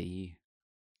be,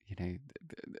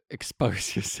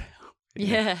 expose yourself.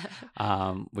 Yeah.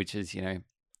 Which is,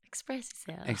 Express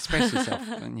yourself. express yourself,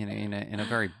 in a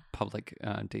very public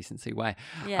decency way.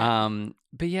 Yeah.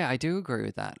 But yeah, I do agree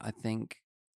with that. I think,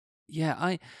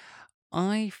 yeah,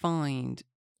 I find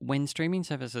when streaming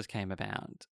services came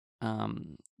about,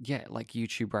 like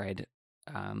YouTube Red,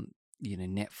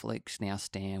 Netflix, now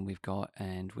Stan, we've got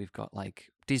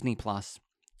like Disney Plus,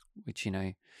 which,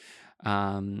 and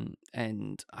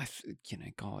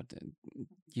God,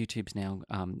 YouTube's now,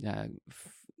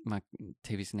 my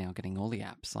TV's now getting all the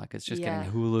apps. Like, it's just Yeah.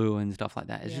 getting Hulu and stuff like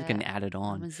that. It's just getting added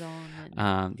on. Amazon.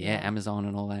 And, Amazon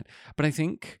and all that. But I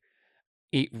think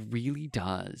it really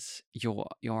does. You're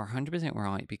 100%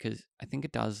 right, because I think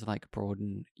it does like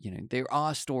broaden. There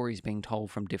are stories being told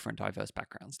from different diverse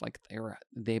backgrounds. Like,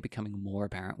 they're becoming more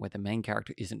apparent where the main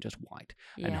character isn't just white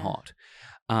and hot,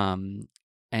 and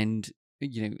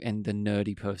and the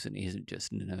nerdy person isn't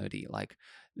just nerdy. Like,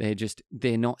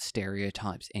 they're not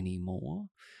stereotypes anymore.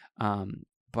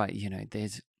 But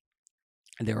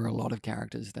there are a lot of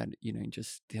characters that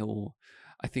just still.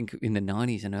 I think in the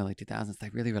 90s and early 2000s, they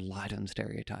really relied on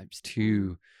stereotypes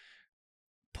to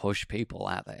push people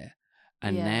out there.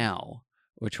 And now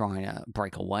we're trying to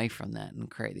break away from that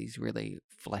and create these really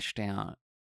fleshed out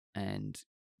and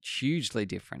hugely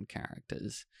different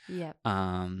characters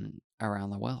around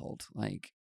the world.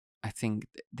 Like, I think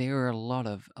there are a lot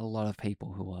of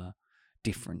people who are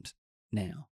different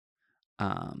now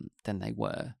than they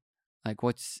were. Like,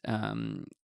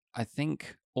 I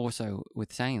think also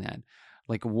with saying that,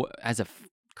 like, as a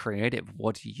creative,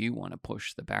 what do you want to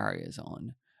push the barriers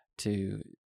on to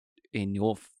in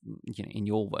your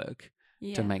work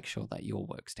to make sure that your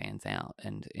work stands out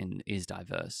and is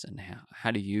diverse, and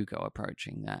how do you go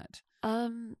approaching that?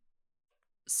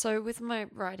 So with my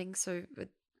writing, with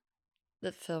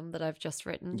the film that I've just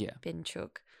written,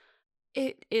 Binchuk,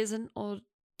 it isn't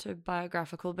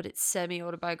autobiographical, but it's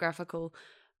semi-autobiographical,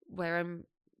 where I'm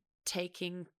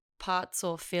taking parts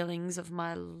or feelings of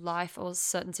my life or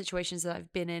certain situations that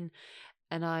I've been in,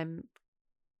 and I'm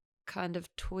kind of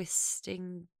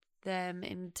twisting them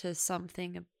into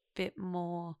something a bit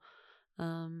more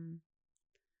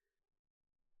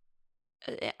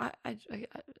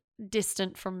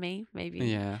distant from me, maybe.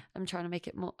 Yeah. I'm trying to make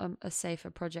it more a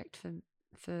safer project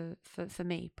for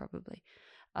me, probably.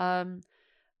 I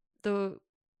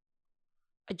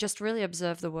just really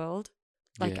observe the world.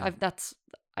 Like, I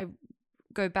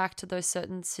go back to those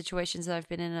certain situations that I've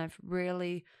been in, and I've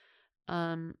really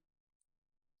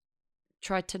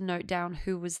tried to note down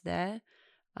who was there.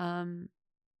 And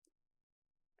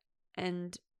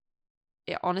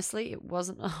honestly, it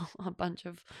wasn't a bunch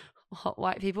of hot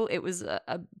white people. It was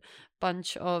a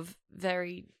bunch of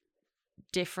very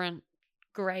different,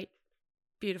 great,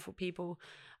 beautiful people.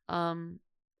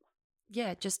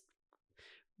 Just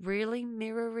really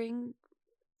mirroring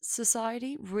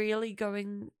society, really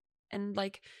going and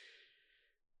like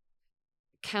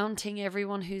counting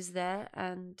everyone who's there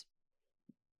and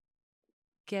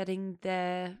getting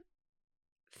their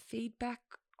feedback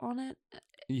on it.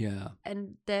 Yeah.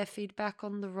 And their feedback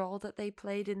on the role that they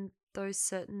played in those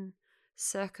certain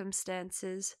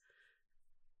circumstances.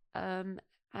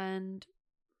 And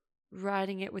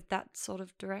writing it with that sort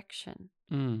of direction.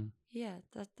 Yeah,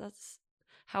 that's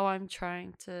how I'm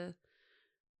trying to.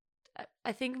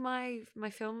 I think my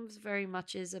films very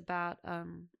much is about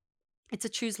it's a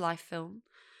choose life film,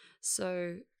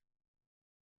 so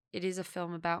it is a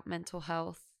film about mental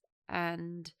health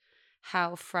and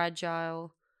how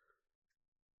fragile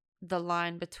the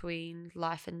line between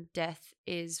life and death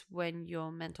is when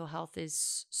your mental health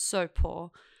is so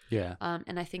poor. Yeah.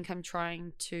 And I think I'm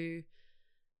trying to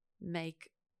make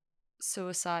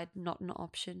suicide not an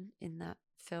option in that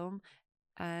film,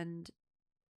 and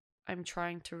I'm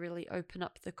trying to really open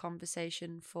up the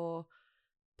conversation for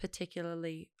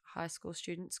particularly high school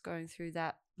students going through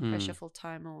that pressureful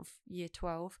time of year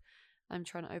 12. I'm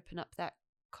trying to open up that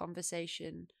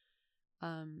conversation.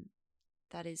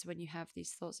 That is when you have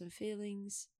these thoughts and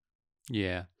feelings.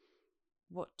 Yeah.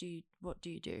 what do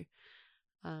you do?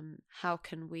 How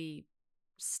can we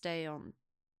stay on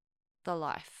the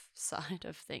life side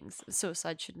of things?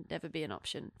 Suicide should never be an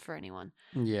option for anyone.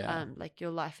 Yeah. Like,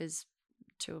 your life is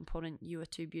too important. You are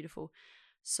too beautiful.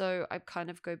 So I kind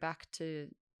of go back to,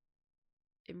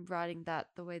 in writing that,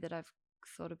 the way that I've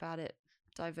thought about it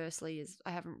diversely is,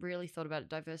 I haven't really thought about it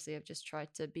diversely. I've just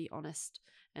tried to be honest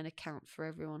and account for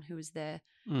everyone who was there.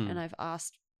 And I've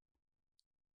asked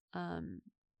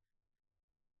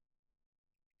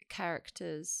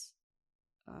characters,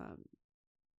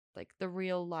 like the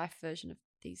real life version of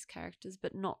these characters,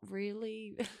 but not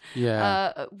really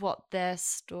Yeah. what their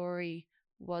story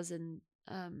was in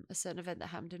a certain event that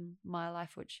happened in my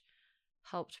life, which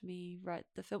helped me write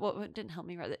the film. Well, it didn't help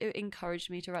me write it encouraged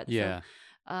me to write the Yeah.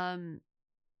 film.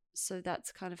 So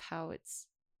that's kind of how it's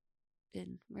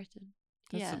been written.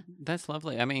 That's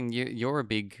lovely. I mean, you're a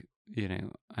big,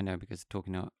 I know because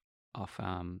talking off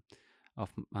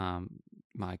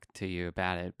mic to you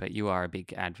about it, but you are a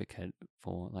big advocate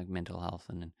for like mental health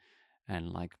and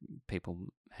like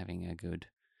people having a good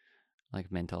like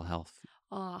mental health.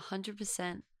 Oh,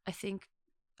 100%. I think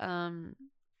I've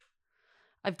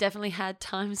definitely had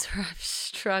times where I've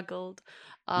struggled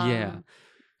Yeah.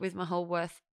 with my whole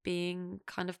worth being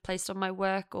kind of placed on my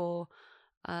work, or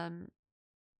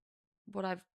what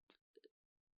I've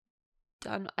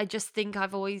done. I just think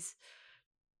I've always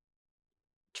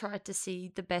tried to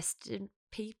see the best in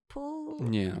people.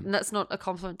 Yeah. And that's not a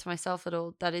compliment to myself at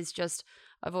all. That is just,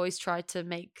 I've always tried to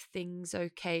make things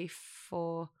okay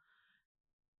for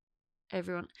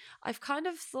everyone. I've kind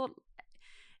of thought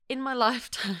in my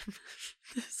lifetime,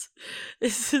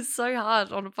 this is so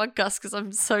hard on a podcast because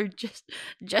I'm so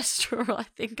gestural. I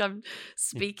think I'm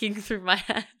speaking through my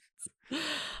hands.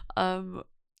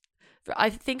 But I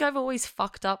think I've always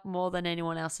fucked up more than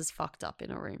anyone else has fucked up in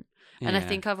a room. And I Yeah.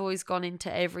 think I've always gone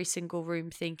into every single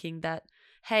room thinking that,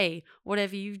 hey,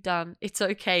 whatever you've done, it's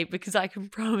okay, because I can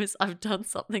promise I've done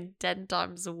something 10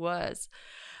 times worse.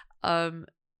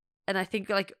 And I think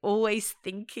like always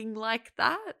thinking like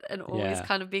that and always Yeah.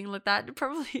 kind of being like that, it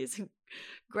probably isn't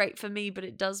great for me, but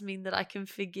it does mean that I can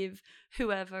forgive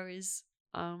whoever is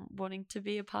wanting to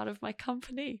be a part of my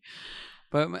company.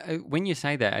 But when you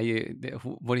say that,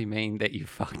 what do you mean that you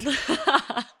fucked?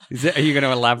 Are you going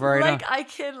to elaborate on?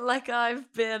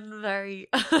 I've been very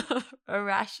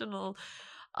irrational.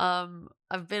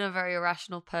 I've been a very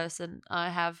irrational person. I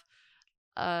have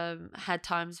had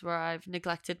times where I've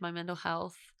neglected my mental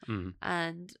health,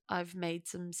 and I've made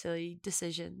some silly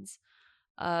decisions.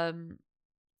 When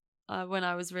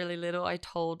I was really little, I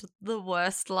told the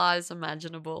worst lies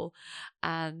imaginable,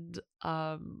 and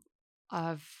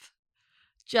I've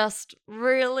just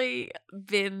really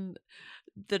been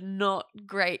the not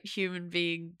great human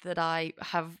being that I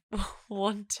have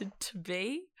wanted to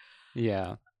be.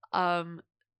 Yeah.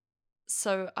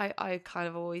 So I kind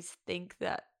of always think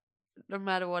that no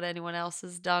matter what anyone else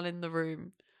has done in the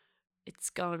room, it's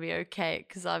going to be okay,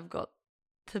 because I've got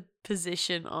the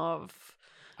position of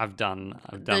I've done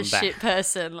the that. shit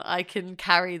person. I can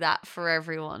carry that for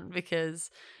everyone, because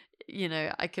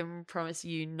I can promise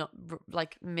you, not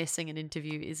like missing an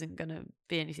interview isn't going to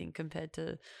be anything compared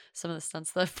to some of the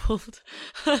stunts that I've pulled.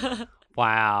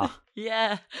 Wow.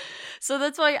 Yeah. So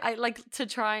that's why I like to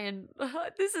try and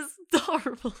this is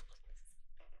horrible.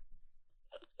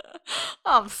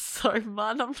 I'm so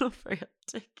mad. I'm not very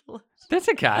articulate. That's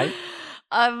okay.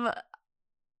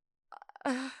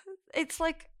 It's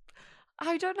like,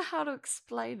 I don't know how to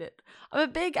explain it. I'm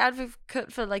a big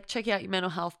advocate for like checking out your mental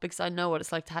health, because I know what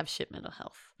it's like to have shit mental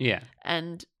health. Yeah.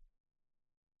 And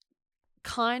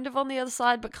kind of on the other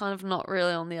side, but kind of not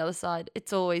really on the other side.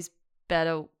 It's always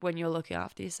better when you're looking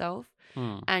after yourself,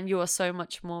 and you are so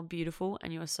much more beautiful,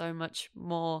 and you are so much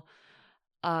more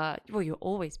well, you're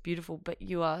always beautiful, but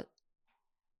you are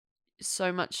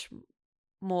so much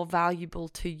more valuable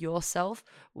to yourself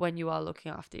when you are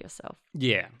looking after yourself.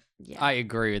 Yeah. Yeah. I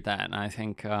agree with that. And I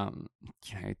think, I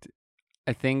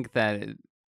think that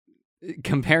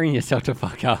comparing yourself to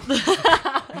fuck up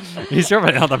is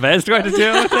probably not the best way to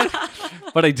deal with it.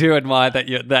 But I do admire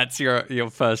that that's your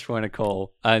first point of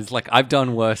call. It's like, I've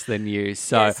done worse than you,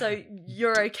 so Yeah, so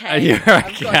you're okay. You're I've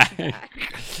okay. got you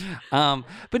back.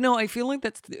 But no, I feel like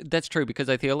that's true, because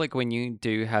I feel like when you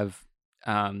do have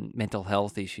mental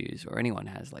health issues, or anyone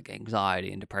has like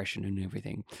anxiety and depression and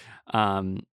everything,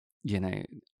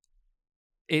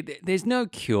 there's no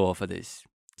cure for this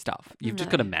stuff. You've just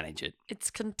got to No. manage it.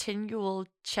 It's continual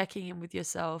checking in with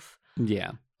yourself.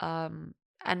 Yeah. And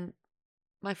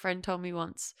my friend told me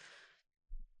once,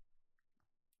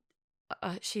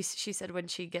 she said when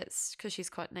she gets, because she's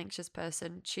quite an anxious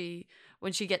person,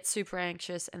 when she gets super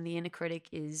anxious and the inner critic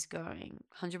is going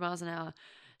 100 miles an hour,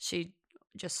 she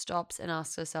just stops and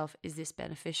asks herself, is this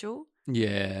beneficial?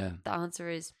 Yeah. The answer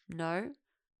is no.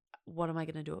 What am I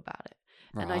going to do about it?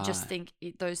 And I just Right. think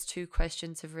those two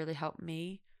questions have really helped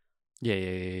me,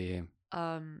 Yeah.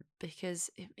 because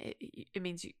it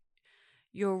means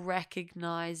you're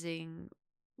recognizing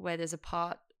where there's a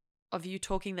part of you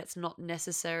talking that's not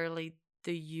necessarily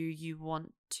the you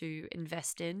want to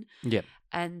invest in. Yep.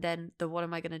 And then the what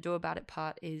am I going to do about it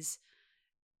part is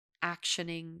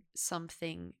actioning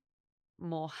something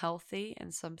more healthy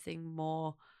and something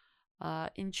more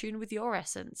in tune with your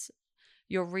essence,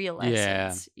 your real Yeah.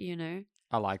 essence, you know?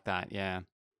 I like that. Yeah.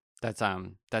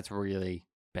 That's really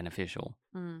beneficial.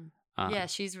 Mm. Um, Yeah,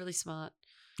 she's really smart.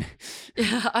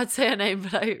 I'd say her name,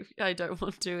 but I don't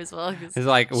want to as well because it's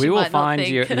like she we will might not find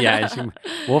you. think. Yeah,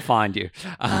 we'll find you.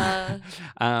 Uh,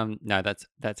 No,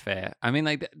 that's fair. I mean,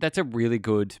 like that's a really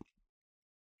good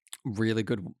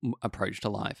approach to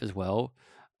life as well.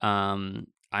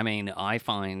 I mean, I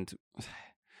find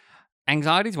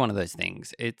anxiety is one of those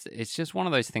things. It's just one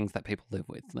of those things that people live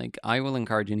with. Like, I will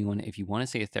encourage anyone, if you want to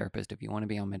see a therapist, if you want to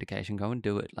be on medication, go and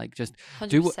do it. Like, just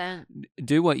do what 100%.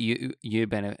 do what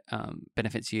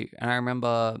benefits you. And I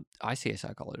remember I see a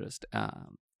psychologist,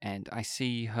 and I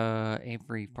see her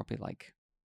every probably like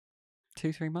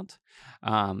 2-3 months.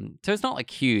 So it's not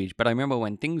like huge, but I remember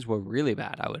when things were really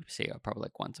bad, I would see her probably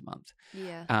like once a month.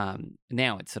 Yeah.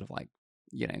 Now it's sort of like,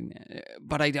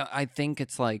 but I think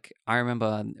it's like, I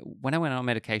remember when I went on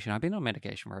medication, I've been on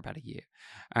medication for about a year.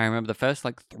 I remember the first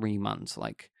like 3 months,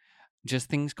 like just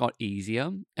things got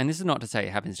easier. And this is not to say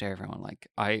it happens to everyone. Like,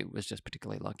 I was just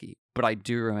particularly lucky, but I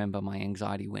do remember my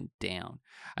anxiety went down.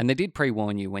 And they did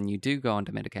pre-warn you when you do go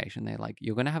onto medication. They're like,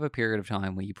 you're going to have a period of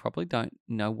time where you probably don't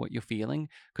know what you're feeling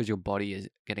because your body is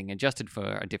getting adjusted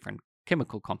for a different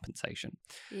chemical compensation.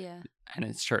 Yeah. And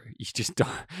it's true. You just don't,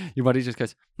 your body just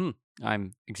goes,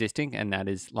 I'm existing, and that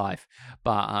is life.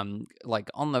 But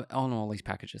like on all these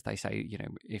packages, they say,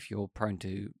 if you're prone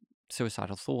to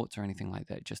suicidal thoughts or anything like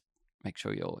that, just make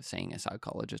sure you're seeing a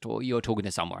psychologist, or you're talking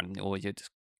to someone, or you're just,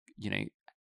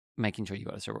 making sure you've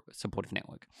got a supportive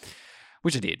network,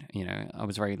 which I did. I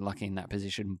was very lucky in that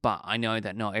position, but I know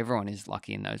that not everyone is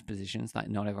lucky in those positions,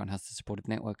 that not everyone has the supportive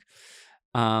network.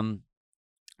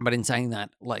 But in saying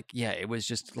that, like, yeah, it was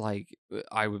just like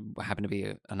I would happen to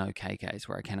be an okay case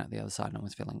where I came out the other side and I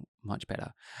was feeling much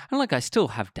better. And like, I still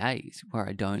have days where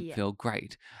I don't Yeah. feel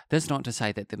great. That's not to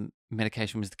say that the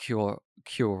medication was the cure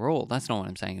all. That's not what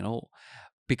I'm saying at all.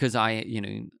 Because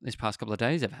this past couple of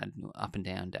days I've had up and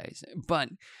down days. But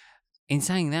in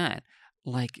saying that,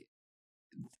 like,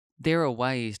 there are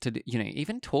ways to,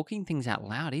 even talking things out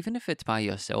loud, even if it's by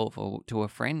yourself or to a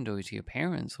friend or to your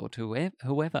parents or to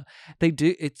whoever,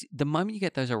 it's the moment you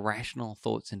get those irrational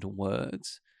thoughts into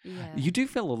words, Yeah. you do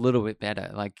feel a little bit better,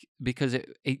 like, because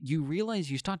you realize,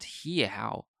 you start to hear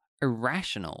how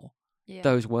irrational Yeah.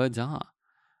 those words are,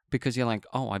 because you're like,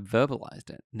 oh, I verbalized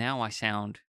it. Now I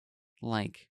sound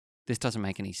like this doesn't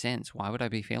make any sense. Why would I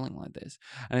be feeling like this?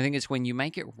 And I think it's when you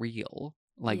make it real,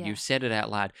 like Yeah. you said it out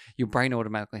loud, your brain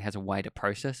automatically has a way to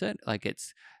process it. Like,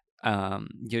 it's,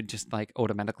 you're just like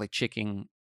automatically ticking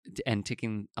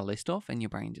a list off, and your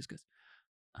brain just goes,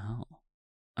 oh,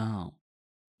 no,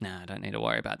 I don't need to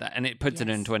worry about that. And it puts it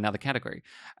Yes. into another category.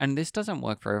 And this doesn't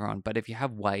work for everyone, but if you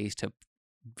have ways to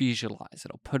visualize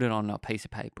it or put it on a piece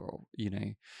of paper, or,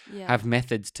 Yeah. have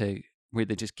methods to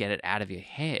really just get it out of your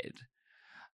head,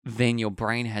 then your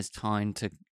brain has time to,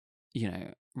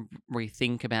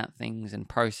 rethink about things and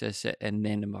process it, and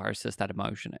then process that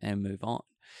emotion and move on.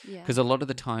 Yeah. Because a lot of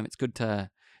the time it's good to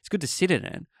sit in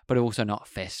it, but also not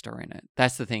fester in it.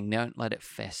 That's the thing. Don't let it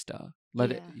fester.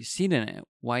 Let it sit in it.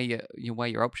 Weigh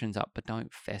your options up, but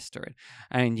don't fester it.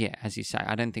 And yeah, as you say,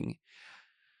 I don't think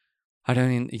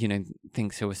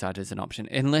suicide is an option,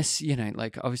 unless,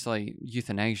 like, obviously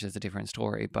euthanasia is a different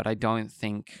story, but I don't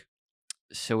think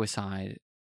suicide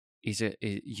is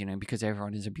because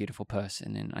everyone is a beautiful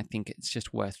person, and I think it's just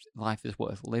life is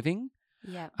worth living.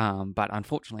 Yeah. But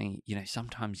unfortunately,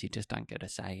 sometimes you just don't get a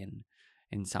say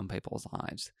in some people's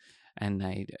lives, and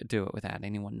they do it without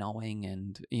anyone knowing,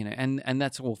 and and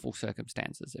that's awful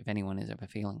circumstances if anyone is ever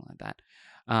feeling like that.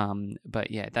 But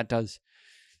yeah, that does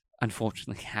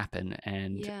unfortunately happen,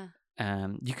 and Yeah.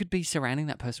 you could be surrounding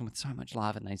that person with so much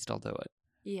love and they still do it.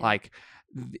 Yeah. Like,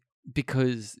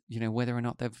 because whether or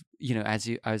not they've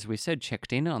as we said,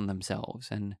 checked in on themselves,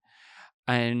 and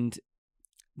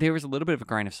there is a little bit of a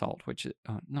grain of salt, which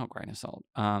not grain of salt.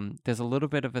 There's a little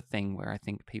bit of a thing where I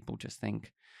think people just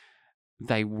think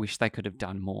they wish they could have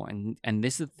done more. And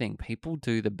this is the thing, people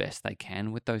do the best they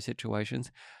can with those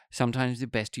situations. Sometimes the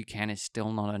best you can is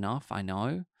still not enough, I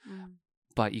know,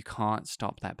 but you can't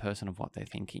stop that person of what they're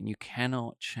thinking. You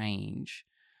cannot change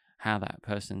how that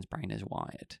person's brain is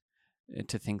wired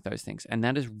to think those things. And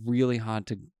that is really hard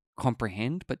to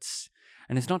comprehend,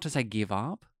 and it's not to say give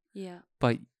up, Yeah.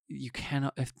 but you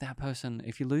cannot,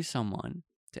 if you lose someone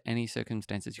to any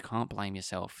circumstances, you can't blame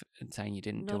yourself and saying you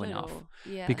didn't do Not at enough, all.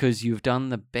 Yeah. because you've done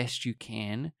the best you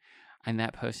can, and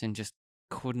that person just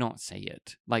could not see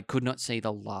it, like could not see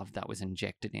the love that was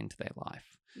injected into their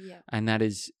life. Yeah. And that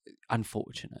is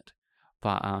unfortunate.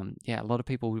 But yeah, a lot of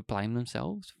people would blame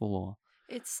themselves for.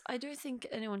 I don't think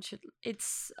anyone should.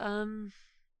 It's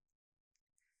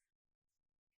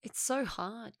so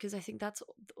hard because I think that's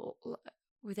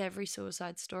with every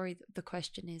suicide story. The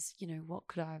question is, what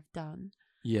could I have done?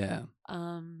 Yeah.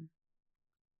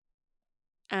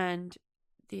 And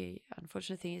the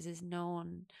unfortunate thing is no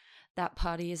one, that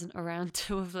party isn't around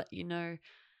to have let you know.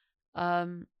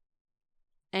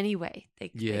 Anyway, they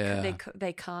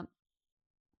can't.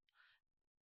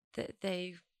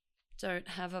 They don't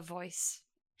have a voice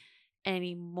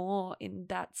anymore in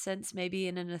that sense, maybe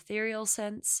in an ethereal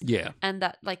sense. Yeah. And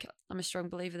that, like, I'm a strong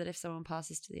believer that if someone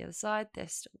passes to the other side, they're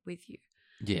still with you.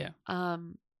 Yeah.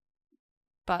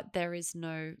 But there is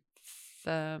no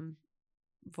firm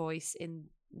voice in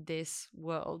this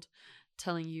world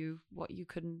telling you what you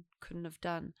couldn't have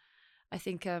done. I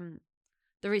think the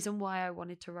reason why I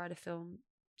wanted to write a film,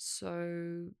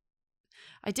 so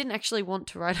I didn't actually want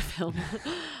to write a film.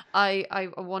 I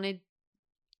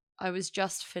was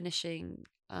just finishing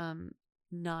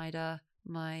NIDA,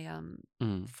 my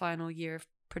final year of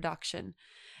production,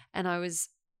 and I was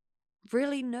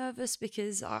really nervous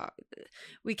because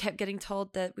we kept getting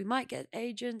told that we might get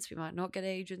agents, we might not get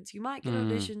agents, you might get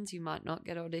auditions, you might not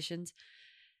get auditions.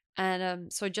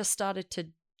 And so I just started to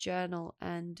journal.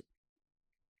 And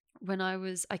when I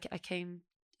came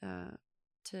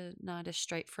to NIDA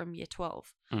straight from year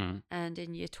 12. And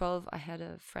in year 12, I had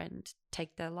a friend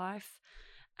take their life,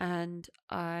 and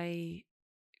I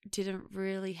didn't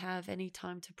really have any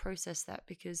time to process that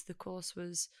because the course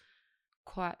was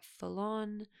quite full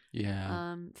on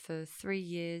for 3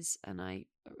 years, and I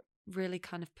really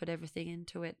kind of put everything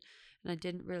into it, and I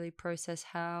didn't really process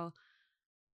how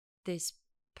this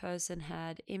person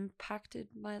had impacted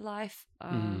my life.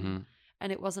 And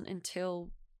it wasn't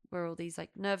until where all these like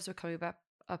nerves were coming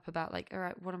up about like, all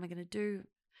right, what am I going to do?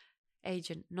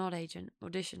 Agent, not agent,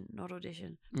 audition, not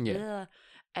audition. Yeah. Blah.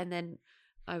 And then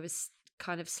I was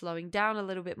kind of slowing down a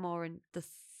little bit more, and I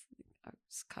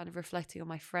was kind of reflecting on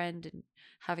my friend and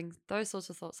having those sorts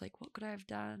of thoughts, like what could I have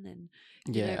done, and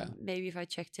you know, maybe if I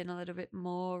checked in a little bit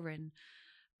more. And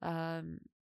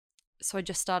so I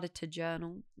just started to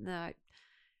journal. Now,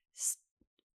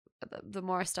 the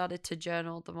more I started to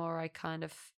journal, the more I kind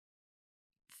of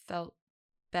felt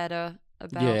better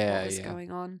about what was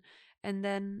going on. And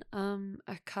then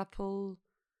a couple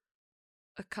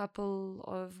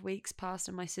of weeks passed,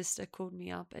 and my sister called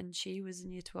me up, and she was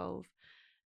in year 12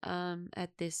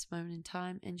 at this moment in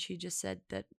time, and she just said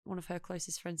that one of her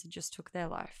closest friends had just took their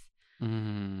life.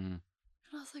 And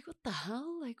I was like, what the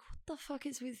hell? Like, what the fuck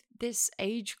is with this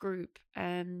age group?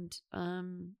 And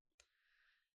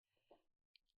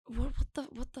what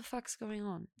the fuck's going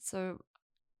on? So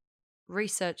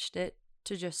researched it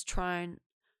to just try and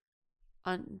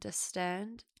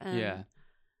understand. And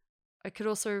I could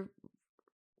also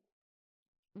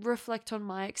reflect on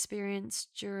my experience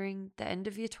during the end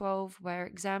of year 12 where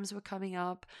exams were coming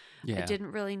up. I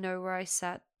didn't really know where I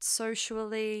sat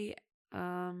socially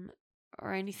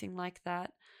or anything like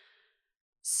that.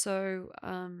 So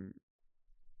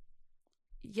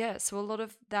so a lot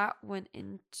of that went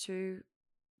into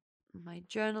my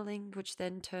journaling, which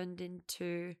then turned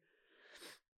into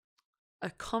a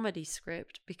comedy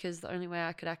script, because the only way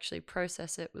I could actually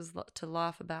process it was to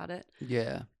laugh about it.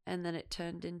 Yeah. And then it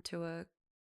turned into a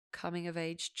coming of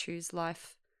age choose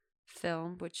life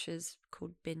film, which is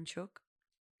called Binchuk.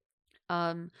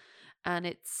 And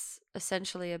it's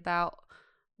essentially about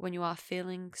when you are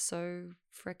feeling so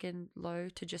freaking low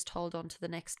to just hold on to the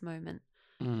next moment,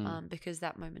 because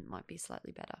that moment might be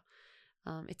slightly better.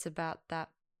 It's about that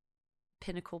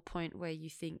pinnacle point where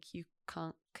you think you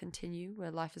can't continue,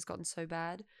 where life has gotten so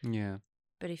bad. Yeah.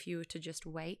 But if you were to just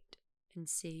wait and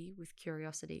see with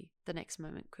curiosity, the next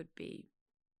moment could be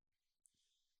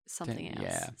something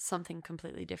else, something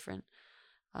completely different.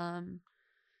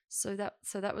 So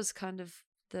that was kind of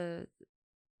the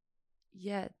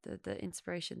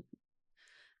inspiration,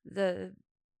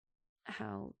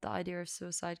 how the idea of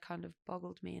suicide kind of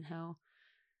boggled me, and how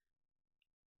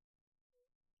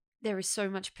there is so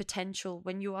much potential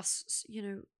when you are,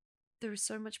 there is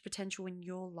so much potential in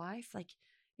your life. Like,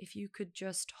 if you could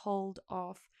just hold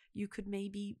off, you could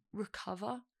maybe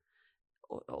recover,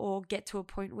 or get to a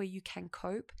point where you can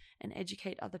cope and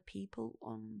educate other people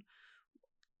on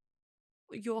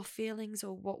your feelings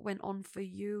or what went on for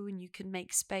you, and you can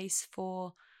make space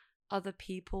for other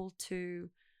people to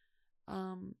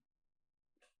learn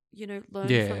from your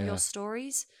Yeah.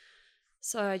 stories.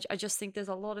 So I just think there's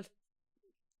a lot of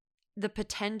the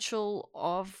potential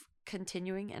of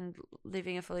continuing and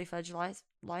living a fully fledged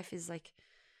life is like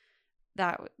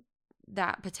that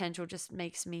potential just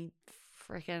makes me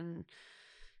freaking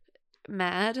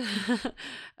mad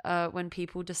when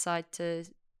people decide to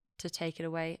take it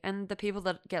away, and the people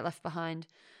that get left behind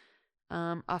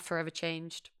are forever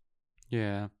changed,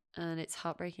 Yeah. and it's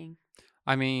heartbreaking.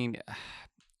 I mean,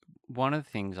 one of the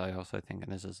things I also think,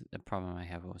 and this is a problem I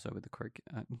have also with the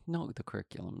not with the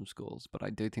curriculum in schools, but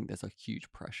I do think there's a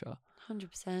huge pressure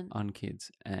 100%. on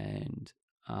kids, and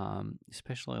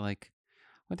especially like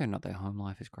whether or not their home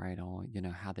life is great, or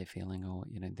how they're feeling, or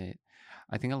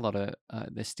I think a lot of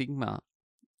the stigma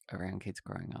around kids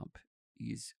growing up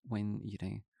is when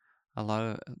a lot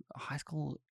of high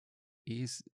school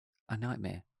is a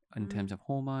nightmare in terms of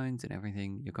hormones and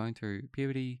everything. You're going through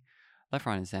puberty, left,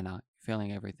 right, and center,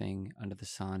 feeling everything under the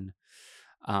sun.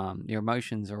 Your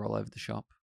emotions are all over the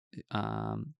shop.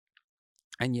 And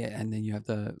then you have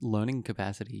the learning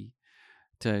capacity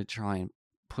to try and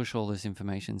push all this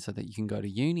information so that you can go to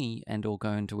uni and or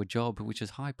go into a job, which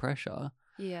is high pressure.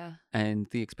 Yeah. And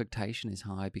the expectation is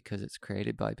high because it's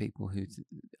created by people who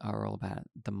are all about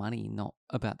the money, not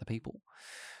about the people.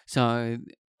 So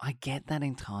I get that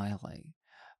entirely.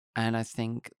 And I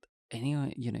think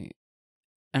anyway,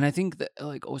 and I think that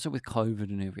like also with COVID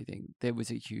and everything, there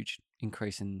was a huge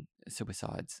increase in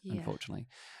suicides, Yeah. unfortunately.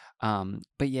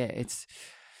 But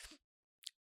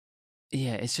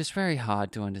it's just very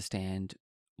hard to understand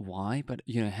why. But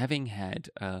having had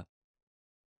a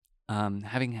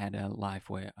life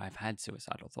where I've had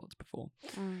suicidal thoughts before,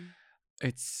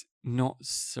 it's not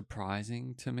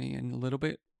surprising to me in a little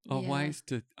bit of ways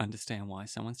to understand why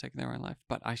someone's taking their own life.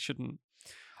 But I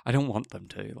don't want them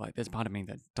to. Like, there's part of me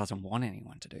that doesn't want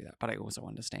anyone to do that, but I also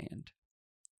understand.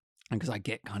 Because I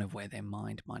get kind of where their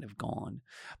mind might have gone.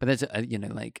 But there's,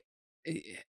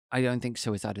 I don't think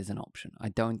suicide is an option. I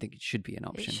don't think it should be an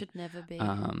option. It should never be.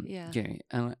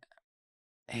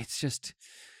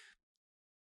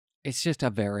 It's just a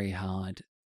very hard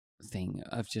thing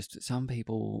of just some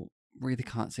people really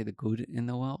can't see the good in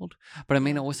the world. But I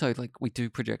mean, also, like, we do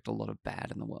project a lot of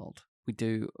bad in the world. We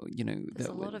do, there's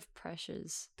a lot of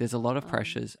pressures. There's a lot of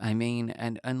pressures. I mean,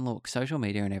 and look, social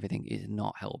media and everything is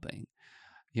not helping.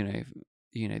 As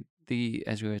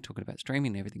we were talking about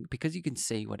streaming and everything, because you can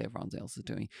see what everyone else is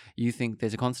doing, you think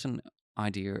there's a constant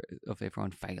idea of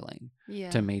everyone failing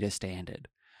to meet a standard.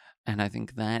 And I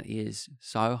think that is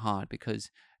so hard because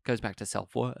it goes back to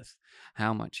self-worth.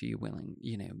 How much are you willing?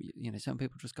 Some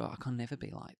people just go, I can never be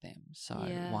like them. So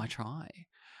why try?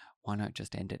 Why not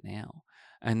just end it now?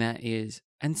 And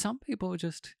some people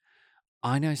just,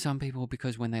 I know some people,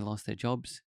 because when they lost their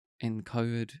jobs in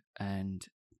COVID and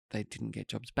they didn't get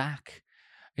jobs back,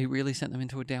 it really sent them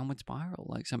into a downward spiral.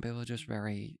 Like, some people are just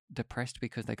very depressed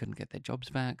because they couldn't get their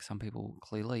jobs back. Some people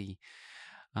clearly,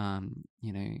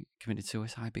 committed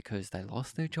suicide because they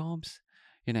lost their jobs.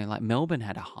 Like Melbourne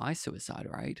had a high suicide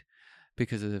rate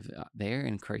because of their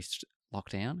increased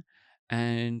lockdown.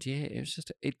 And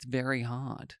it's very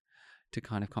hard to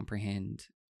kind of comprehend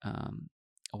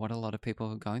what a lot of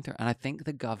people are going through. And I think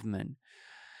the government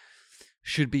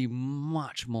should be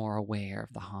much more aware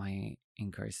of the high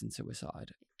increase in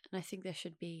suicide. And I think there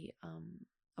should be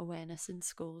awareness in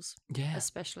schools, Yeah,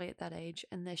 especially at that age,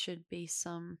 and there should be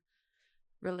some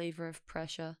reliever of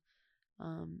pressure.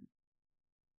 And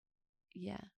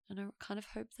I kind of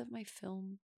hope that my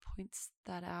film points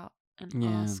that out and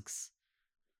asks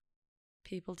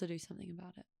people to do something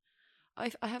about it.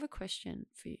 I have a question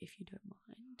for you, if you don't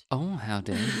mind. Oh, how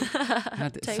dare you?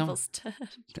 Tables turned.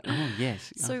 Oh,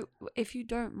 yes. So, if you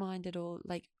don't mind at all,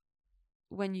 like,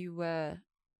 when you were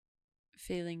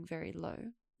feeling very low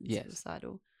and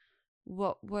suicidal,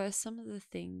 what were some of the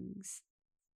things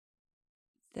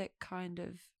that kind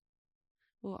of,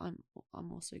 well,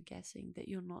 I'm also guessing that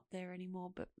you're not there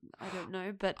anymore, but I don't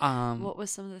know. But what were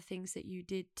some of the things that you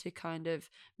did to kind of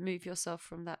move yourself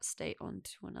from that state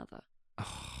onto another?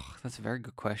 Oh, that's a very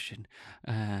good question.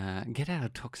 Get out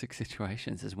of toxic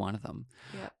situations is one of them.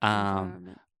 Yeah.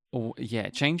 Environment.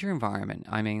 Change your environment.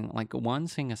 I mean, like, one,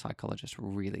 seeing a psychologist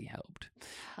really helped.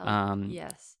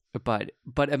 Yes. But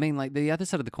I mean, like, the other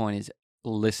side of the coin is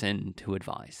listen to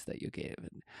advice that you're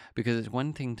given, because it's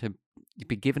one thing to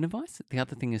be given advice, the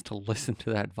other thing is to listen to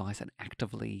that advice and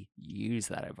actively use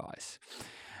that advice.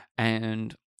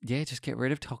 And yeah, just get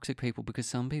rid of toxic people, because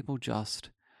some people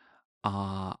just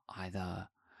are either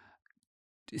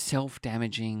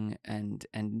self-damaging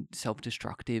and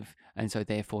self-destructive, and so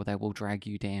therefore they will drag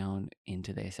you down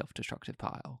into their self-destructive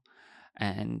pile.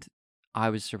 And I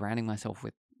was surrounding myself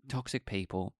with toxic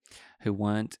people who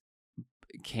weren't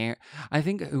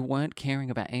who weren't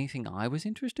caring about anything I was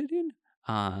interested in.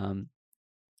 And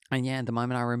yeah, the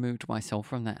moment I removed myself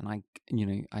from that, and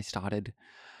I started,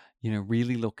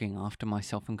 really looking after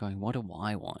myself and going, what do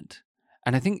I want?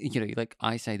 And I think, like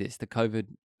I say this, the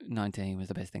COVID-19 was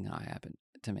the best thing that happened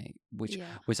to me, which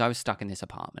Yeah. was I was stuck in this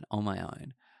apartment on my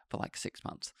own for like 6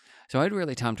 months. So I had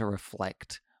really time to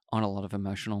reflect on a lot of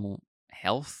emotional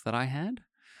health that I had,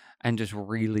 and just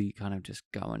really kind of just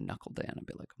go and knuckle down and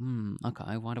be like,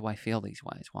 okay, why do I feel these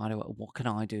ways? What can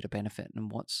I do to benefit?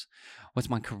 And what's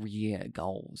my career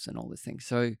goals and all these things?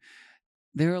 So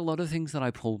there are a lot of things that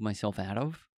I pulled myself out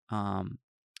of.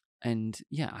 And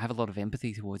yeah, I have a lot of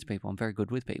empathy towards people. I'm very good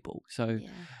with people. So,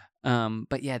 Yeah.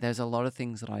 but yeah, there's a lot of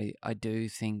things that I do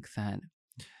think that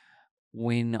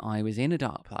when I was in a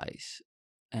dark place,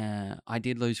 I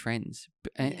did lose friends.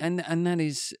 Yeah. And that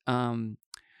is,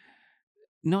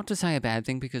 not to say a bad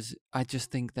thing, because I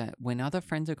just think that when other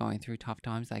friends are going through tough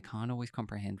times, they can't always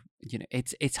comprehend.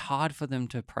 It's hard for them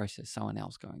to process someone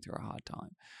else going through a hard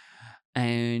time,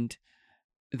 and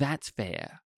that's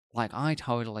fair. Like, I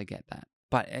totally get that.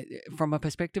 But from a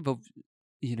perspective of,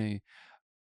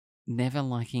 never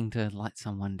liking to let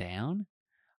someone down,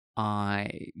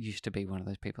 I used to be one of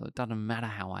those people. It doesn't matter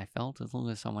how I felt as long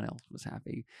as someone else was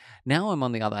happy. Now I'm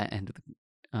on the other end of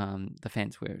the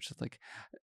fence, where it's just like,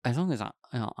 as long as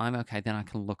I'm okay, then I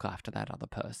can look after that other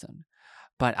person.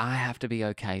 But I have to be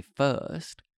okay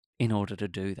first in order to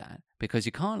do that, because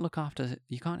you can't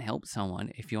help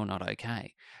someone if you're not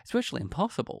okay. It's virtually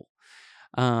impossible.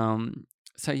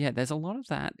 So yeah, there's a lot of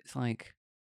that. It's like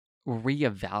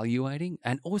reevaluating,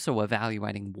 and also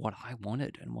evaluating what I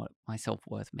wanted and what my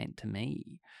self-worth meant to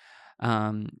me.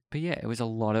 But yeah, it was a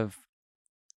lot of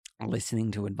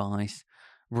listening to advice,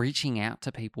 reaching out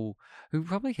to people who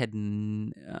probably had,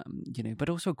 but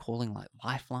also calling like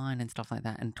Lifeline and stuff like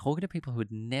that, and talking to people who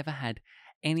had never had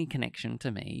any connection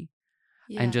to me,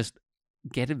 Yeah. and just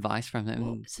get advice from them.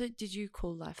 Well, so did you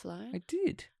call Lifeline? I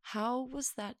did. How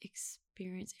was that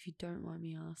experience, if you don't mind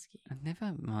me asking?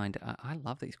 Never mind. I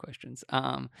love these questions.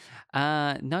 No,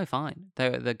 fine.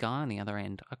 The guy on the other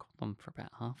end, I called them for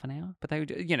about half an hour, but they would,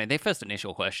 their first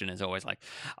initial question is always like,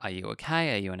 "Are you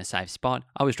okay? Are you in a safe spot?"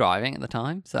 I was driving at the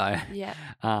time, so Yeah.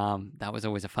 that was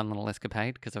always a fun little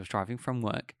escapade, because I was driving from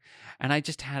work, and I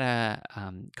just had a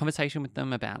conversation with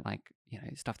them about, like,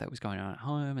 stuff that was going on at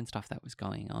home and stuff that was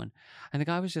going on, and the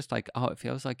guy was just like, "Oh, it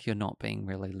feels like you're not being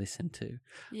really listened to."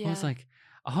 Yeah. I was like,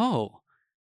 "Oh,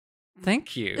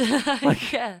 thank you."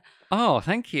 Like, yeah. oh,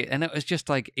 thank you. And it was just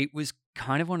like, it was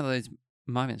kind of one of those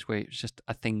moments where it's just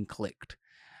a thing clicked.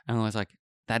 And I was like,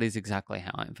 that is exactly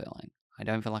how I'm feeling. I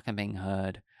don't feel like I'm being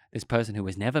heard. This person who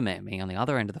has never met me on the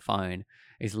other end of the phone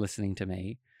is listening to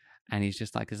me. And he's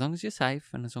just like, as long as you're safe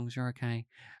and as long as you're okay.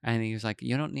 And he was like,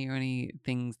 you're not near any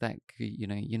things that,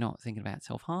 you're not thinking about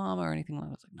self-harm or anything like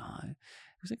that. I was like, no.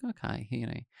 He was like,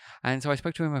 okay, And so I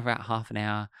spoke to him for about half an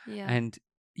hour. Yeah. And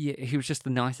yeah, he was just the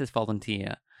nicest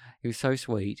volunteer. He was so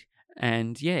sweet.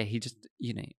 And yeah, he just,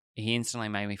 he instantly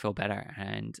made me feel better.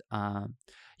 And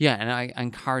yeah, and I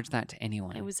encourage that to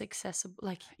anyone. It was accessible.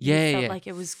 Like, Yeah, you felt yeah. like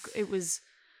it was,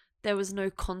 there was no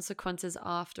consequences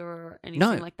after or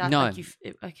anything like that. No. Like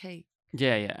okay.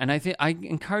 Yeah. And I think I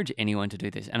encourage anyone to do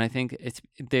this. And I think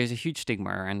there's a huge stigma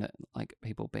around it, like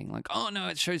people being like, oh no,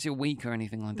 it shows you're weak or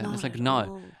anything like that. And it's like,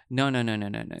 no.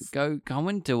 Go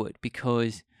and do it,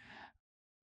 because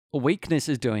weakness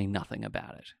is doing nothing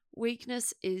about it.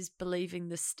 Weakness is believing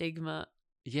the stigma.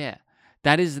 Yeah.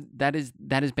 That is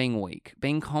being weak.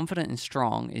 Being confident and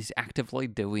strong is actively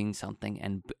doing something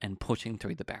and pushing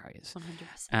through the barriers.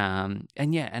 100%.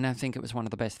 And I think it was one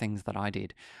of the best things that I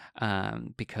did,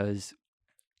 because,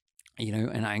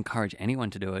 and I encourage anyone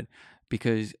to do it,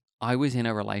 because I was in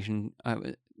a relationship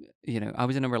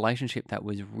that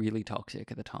was really toxic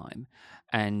at the time,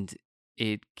 and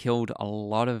it killed a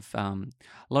lot of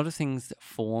things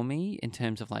for me in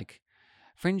terms of like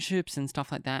friendships and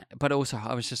stuff like that. But also,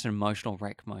 I was just an emotional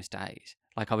wreck most days.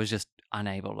 Like, I was just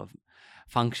unable to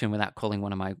function without calling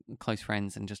one of my close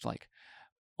friends and just like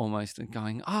almost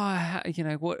going, oh,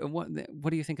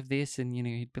 what do you think of this? And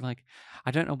he'd be like,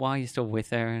 I don't know why you're still with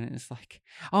her. And it's like,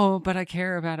 oh, but I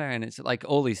care about her. And it's like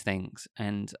all these things.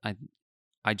 And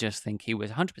I just think he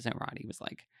was 100% right. He was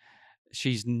like,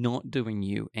 she's not doing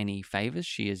you any favors.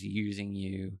 She is using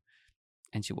you.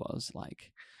 And she was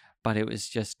like, but it was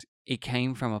just, it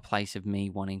came from a place of me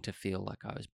wanting to feel like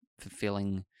I was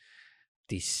fulfilling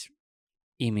this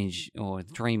image or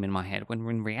dream in my head, when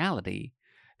in reality,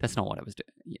 that's not what I was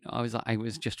doing. I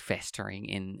was just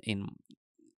festering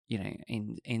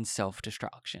in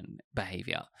self-destruction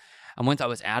behavior. And once I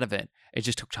was out of it, it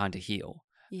just took time to heal.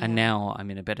 Yeah. And now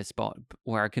I'm in a better spot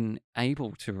where I can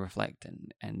able to reflect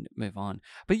and move on.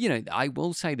 But, I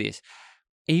will say this,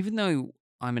 even though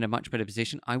I'm in a much better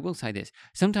position, I will say this.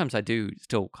 Sometimes I do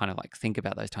still kind of like think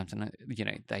about those times, and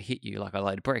they hit you like a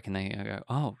load of brick, and they go,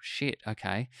 "Oh shit,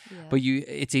 okay." Yeah. But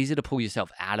it's easy to pull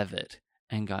yourself out of it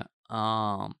and go,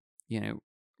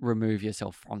 remove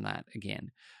yourself from that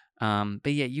again.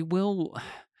 But yeah, you will.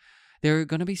 There are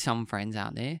going to be some friends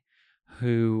out there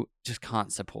who just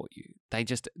can't support you. They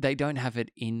don't have it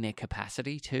in their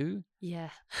capacity to. Yeah.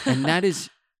 And that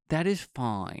is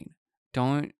fine.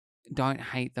 Don't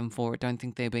hate them for it. Don't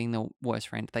think they're being the worst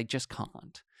friend. They just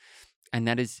can't. And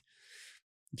that is,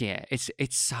 yeah,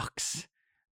 it sucks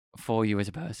for you as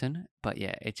a person, but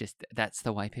yeah, that's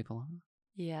the way people are.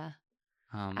 Yeah.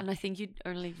 And I think you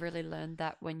only really learn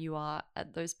that when you are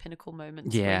at those pinnacle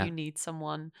moments Yeah. where you need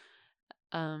someone,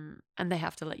 and they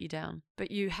have to let you down. But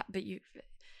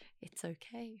it's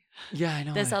okay. Yeah, I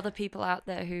know. There's other people out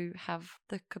there who have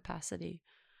the capacity.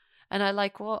 And I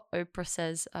like what Oprah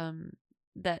says,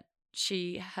 that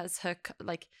she has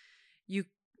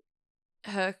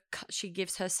she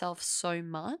gives herself so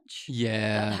much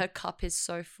Yeah. that her cup is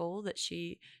so full that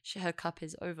her cup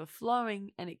is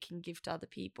overflowing, and it can give to other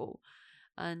people.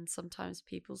 And sometimes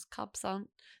people's cups aren't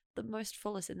the most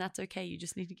fullest, and that's okay. You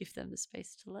just need to give them the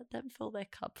space to let them fill their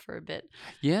cup for a bit.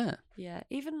 Yeah. Yeah.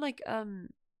 Even like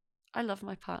I love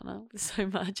my partner so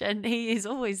much, and he is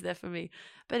always there for me.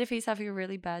 But if he's having a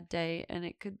really bad day, and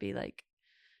it could be like,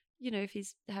 if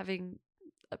he's having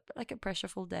a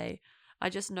pressureful day, I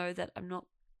just know that I'm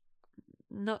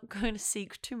not going to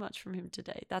seek too much from him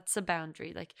today. That's a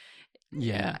boundary. Like,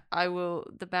 Yeah. I will.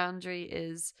 The boundary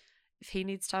is, if he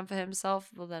needs time for himself,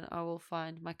 well, then I will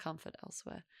find my comfort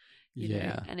elsewhere. You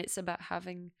know? And it's about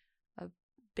having a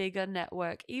bigger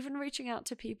network, even reaching out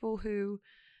to people who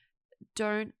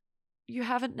you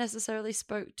haven't necessarily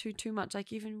spoke to too much,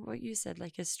 like even what you said,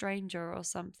 like a stranger or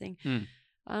something.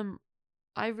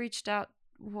 I reached out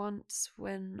once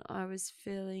when I was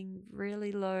feeling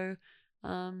really low.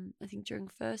 I think during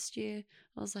first year,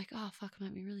 I was like, oh fuck, I'm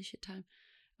having a really shit time,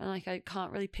 and like I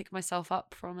can't really pick myself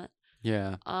up from it.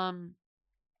 Yeah. And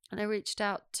I reached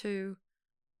out to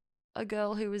a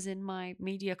girl who was in my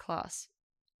media class,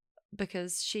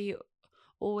 because she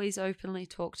always openly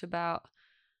talked about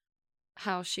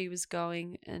how she was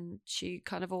going, and she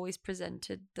kind of always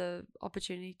presented the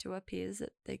opportunity to her peers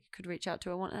that they could reach out to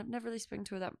her. I've never really spoken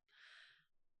to her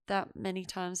that many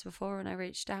times before, and I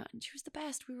reached out, and she was the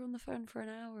best. We were on the phone for an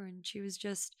hour, and she was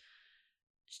just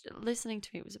listening to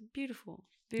me. It was a beautiful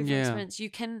experience. You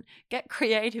can get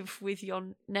creative with your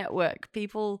network.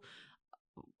 People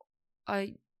are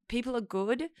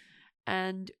good,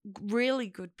 and really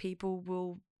good people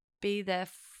will be there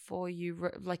for you,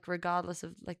 like regardless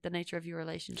of like the nature of your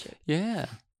relationship. Yeah.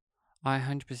 I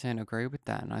 100% agree with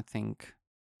that, and I think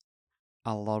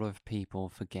a lot of people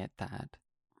forget that.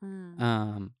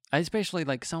 Especially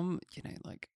like some,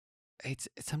 like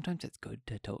sometimes it's good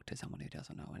to talk to someone who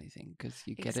doesn't know anything, because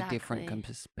you get a different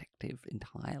perspective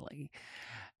entirely,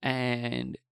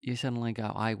 and you suddenly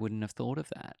go, I wouldn't have thought of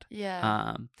that.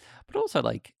 Yeah. But also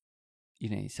like,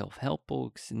 self-help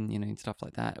books and, and stuff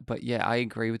like that. But yeah, I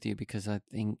agree with you, because I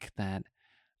think that,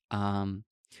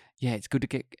 it's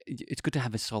good to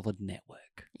have a solid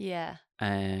network. Yeah.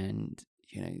 And,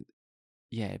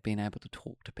 being able to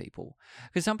talk to people,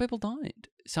 because some people don't.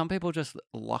 Some people just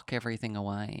lock everything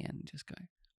away and just go,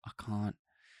 I can't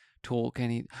talk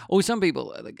or some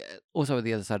people, like, also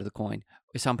the other side of the coin,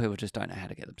 some people just don't know how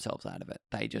to get themselves out of it.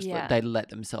 They just they let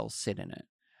themselves sit in it,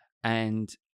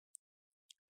 and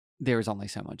there is only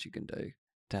so much you can do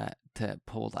to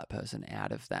pull that person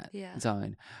out of that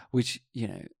zone, which,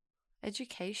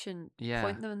 education, Yeah.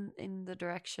 point them in the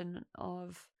direction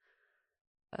of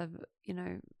a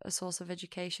source of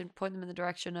education, point them in the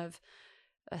direction of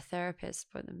a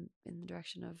therapist, point them in the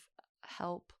direction of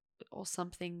help or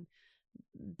something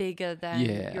bigger than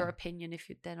your opinion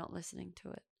if they're not listening to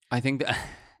it. I think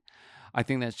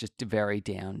that's just very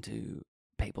down to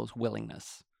people's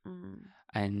willingness.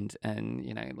 And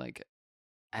like,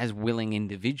 as willing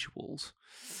individuals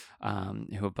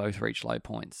who have both reached low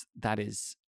points, that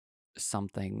is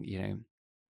something,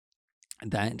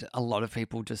 that a lot of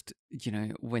people just,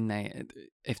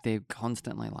 if they're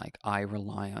constantly like, I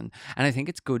rely on, and I think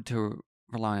it's good to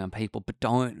rely on people, but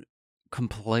don't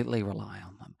completely rely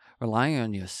on them. Rely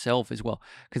on yourself as well,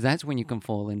 because that's when you can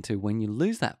fall into, when you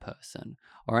lose that person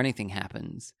or anything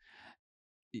happens,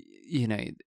 you know,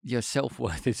 your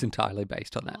self-worth is entirely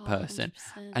based on that Oh, person.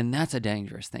 100%. And that's a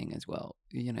dangerous thing as well.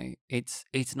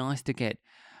 It's nice to get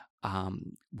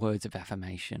words of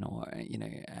affirmation or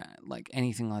like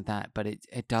anything like that, but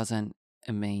it doesn't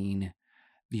mean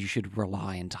you should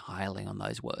rely entirely on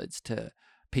those words to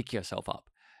pick yourself up.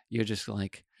 You're just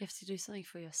like, You have to do something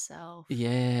for yourself.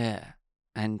 yeah,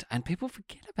 and people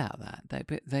forget about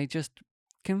that. They just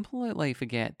completely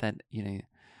forget that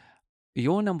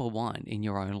you're number one in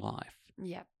your own life.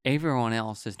 Yeah. Everyone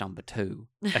else is number two,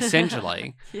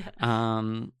 essentially. Yeah.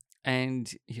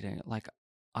 And like,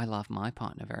 I love my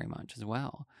partner very much as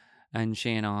well, and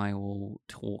she and I will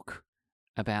talk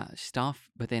about stuff,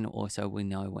 but then also we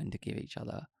know when to give each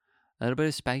other a little bit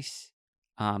of space.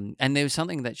 And there was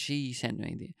something that she sent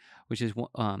me, which is,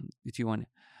 do you want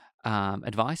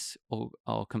advice or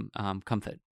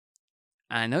comfort?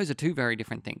 And those are two very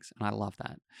different things, and I love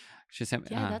that. She sent me,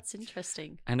 Yeah, that's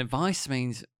interesting. and advice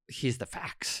means, here's the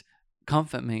facts.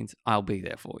 Comfort means, I'll be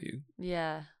there for you.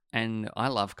 Yeah. And I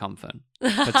love comfort,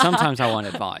 but sometimes I want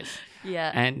advice.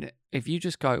 Yeah. And if you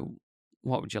just go,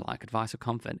 what would you like, advice or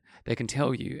comfort? They can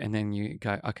tell you, and then you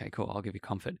go, okay, cool, I'll give you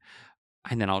comfort.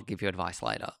 And then I'll give you advice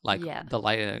later. Like, Yeah. the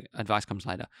later advice comes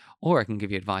later. Or I can give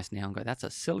you advice now and go, that's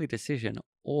a silly decision.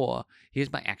 Or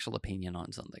here's my actual opinion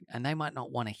on something. And they might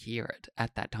not want to hear it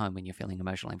at that time when you're feeling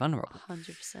emotionally vulnerable.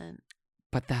 100%.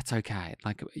 But that's okay.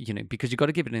 Like, because you've got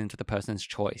to give it into the person's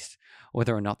choice,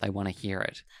 whether or not they want to hear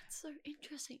it. That's so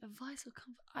interesting. Advice or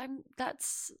comfort.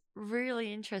 That's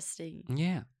really interesting.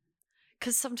 Yeah.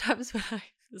 Because sometimes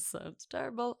this sounds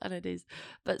terrible, and it is,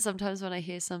 but sometimes when I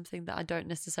hear something that I don't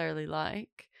necessarily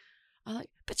like, I'm like,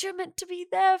 but you're meant to be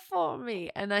there for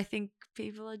me. And I think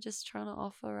people are just trying to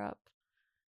offer up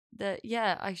that,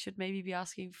 yeah, I should maybe be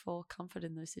asking for comfort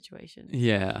in those situations.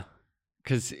 Yeah.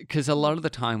 Because a lot of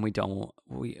the time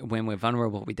when we're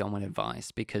vulnerable, we don't want advice,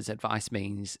 because advice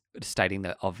means stating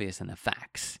the obvious and the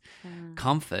facts.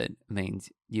 Comfort means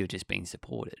you're just being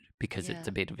supported because it's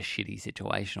a bit of a shitty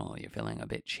situation, or you're feeling a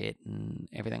bit shit and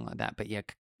everything like that. But yeah,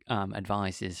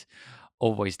 advice is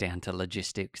always down to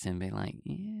logistics and being like,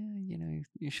 yeah,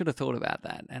 you should have thought about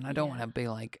that. And I don't want to be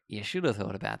like, you should have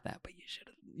thought about that, but you should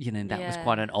have, that was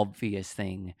quite an obvious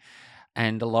thing.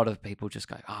 And a lot of people just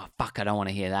go, oh, fuck, I don't want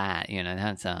to hear that.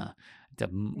 That's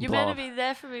you're meant to be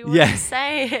there for me. What are you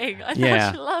saying? I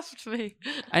thought you loved me.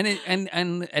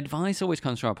 And advice always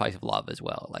comes from a place of love as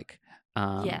well. Like,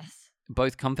 yes,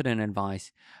 both comfort and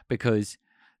advice, because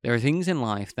there are things in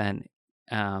life that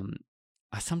are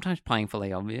sometimes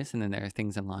painfully obvious, and then there are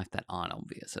things in life that aren't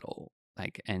obvious at all.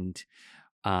 Like, and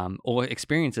or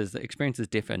experiences. The experience is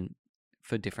different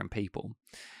for different people,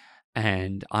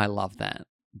 and I love that.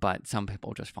 But some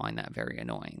people just find that very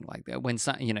annoying. Like, when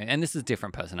some, and this is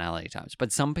different personality types,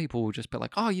 but some people will just be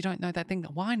like, oh, you don't know that thing?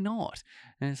 Why not?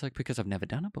 And it's like, because I've never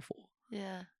done it before.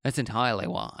 Yeah. That's entirely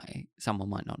why someone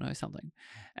might not know something.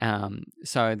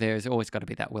 So there's always got to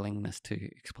be that willingness to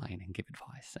explain and give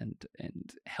advice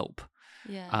and help.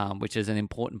 Yeah. Which is an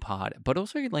important part. But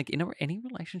also, like, in any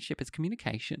relationship, it's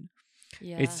communication.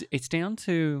 Yeah. It's down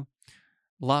to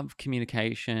love,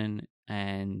 communication,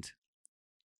 and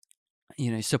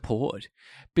support,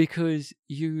 because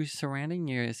you surrounding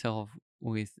yourself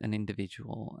with an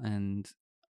individual, and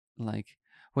like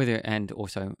and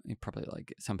also probably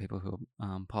like some people who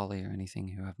are poly or anything,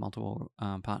 who have multiple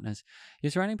partners,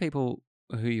 you're surrounding people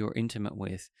who you're intimate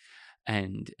with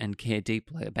and care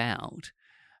deeply about,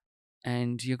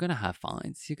 and you're going to have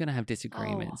fights, you're going to have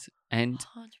disagreements. And 100%,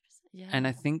 yeah. and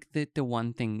I think that the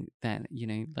one thing that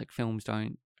like films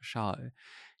don't show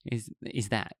is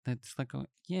that that's like,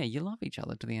 yeah, you love each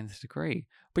other to the nth degree,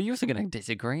 but you're also going to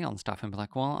disagree on stuff and be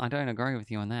like, well, I don't agree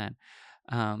with you on that,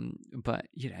 but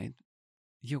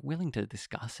you're willing to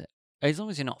discuss it, as long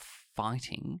as you're not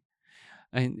fighting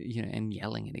and and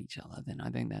yelling at each other. Then I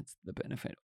think that's the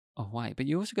benefit of way. But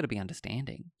you also got to be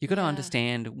understanding. You got to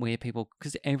understand where people,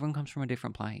 because everyone comes from a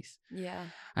different place,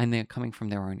 and they're coming from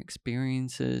their own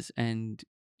experiences, and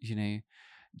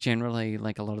generally,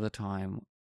 like, a lot of the time,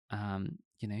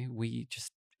 we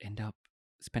just end up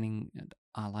spending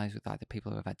our lives with either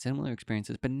people who have had similar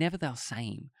experiences, but never the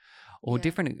same, or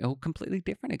different, or completely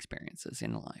different experiences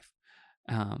in life.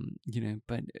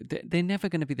 But they're never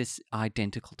going to be this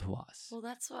identical to us. Well,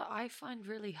 that's what I find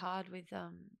really hard with.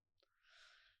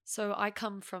 So I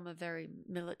come from a very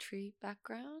military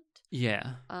background.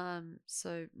 Yeah.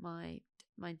 So my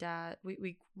my dad,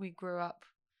 we grew up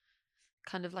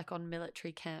kind of like on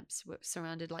military camps. We're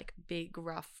surrounded like big,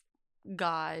 rough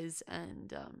guys,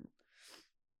 and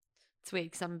it's weird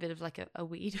because I'm a bit of like a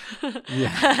weed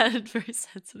Yeah. and very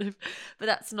sensitive. But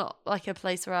that's not like a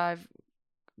place where I've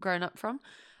grown up from.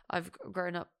 I've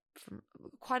grown up from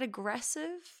quite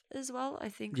aggressive as well. I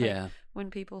think like Yeah.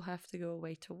 when people have to go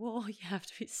away to war, you have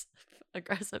to be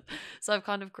aggressive. So I've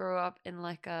kind of grew up in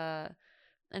like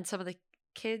and some of the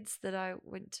kids that I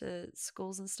went to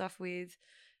schools and stuff with,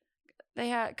 they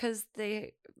had, because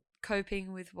they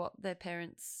coping with what their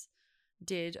parents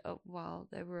did while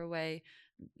they were away,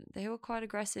 they were quite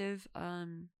aggressive,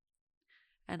 and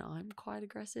I'm quite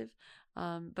aggressive,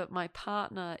 but my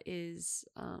partner is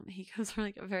he comes from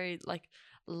like a very like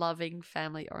loving,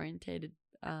 family orientated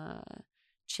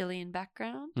Chilean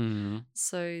background. Mm.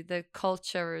 So the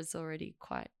culture is already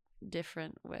quite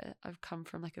different, where I've come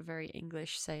from like a very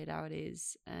English say it how it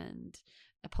is and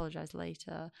apologize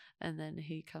later, and then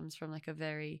he comes from like a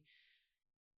very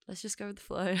let's just go with the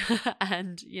flow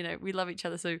and we love each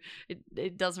other, so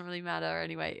it doesn't really matter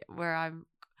anyway. Where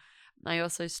I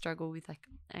also struggle with like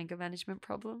anger management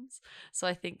problems, so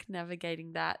I think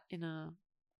navigating that in a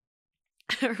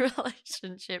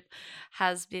relationship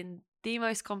has been the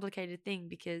most complicated thing,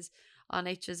 because our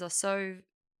natures are so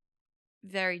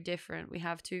very different. We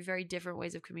have two very different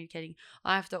ways of communicating.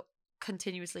 I have to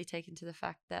continuously take into the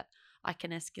fact that I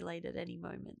can escalate at any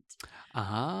moment,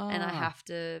 and I have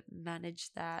to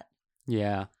manage that.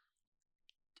 Yeah.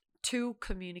 To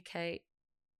communicate,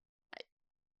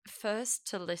 first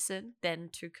to listen, then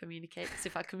to communicate. Because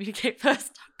if I communicate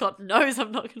first, God knows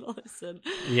I'm not going to listen.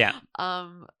 Yeah.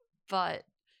 But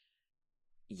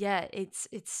yeah, it's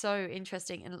so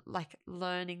interesting, and like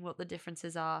learning what the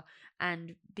differences are,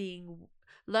 and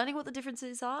learning what the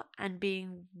differences are and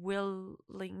being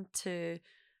willing to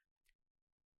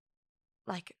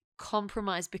like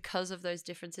compromise because of those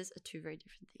differences are two very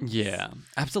different things. Yeah,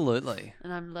 absolutely.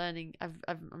 And I'm learning. I've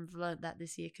learned that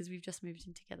this year because we've just moved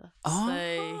in together.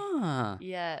 Ah. So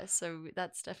yeah, so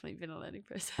that's definitely been a learning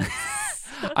process.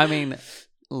 I mean,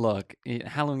 look,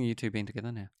 how long have you two been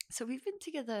together now? So we've been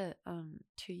together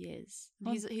 2 years.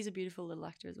 Oh. He's a beautiful little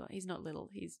actor as well. He's not little.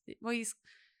 He's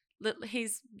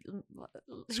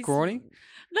Scrawny?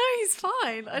 No, he's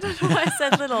fine. I don't know why I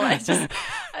said little.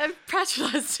 I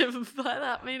patronised him by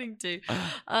that meaning to.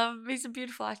 He's a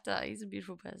beautiful actor. He's a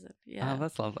beautiful person. Yeah. Oh,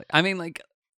 that's lovely. I mean, like,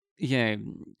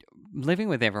 living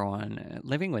with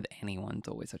anyone's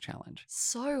always a challenge.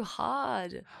 So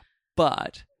hard.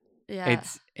 But yeah,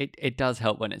 it does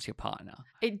help when it's your partner.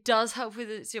 It does help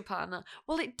when it's your partner.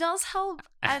 Well, it does help,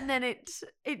 and then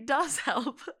it does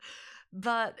help,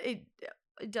 but it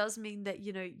does mean that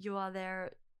you are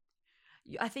there.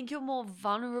 I think you're more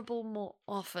vulnerable more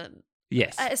often.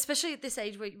 Yes, especially at this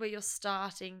age where you're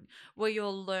starting, where you're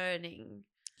learning.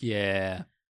 Yeah.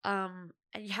 And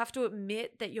you have to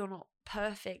admit that you're not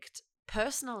perfect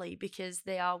personally, because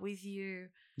they are with you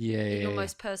in your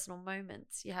most personal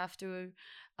moments. You have to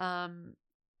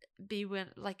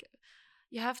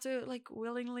you have to like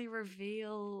willingly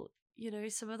reveal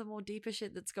some of the more deeper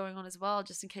shit that's going on as well,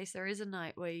 just in case there is a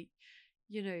night where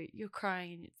you're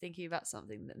crying and you're thinking about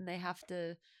something, and they have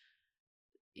to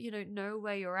know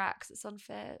where you're at, because it's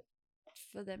unfair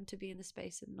for them to be in the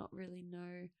space and not really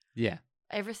know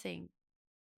everything.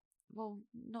 Well,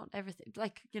 not everything,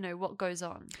 like what goes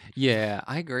on. Yeah,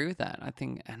 I agree with that. I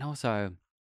think, and also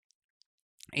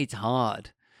it's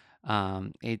hard.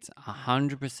 It's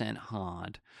 100%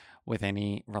 hard with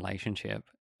any relationship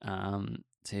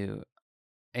to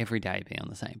every day be on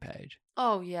the same page.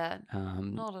 Oh yeah,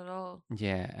 not at all.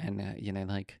 Yeah, and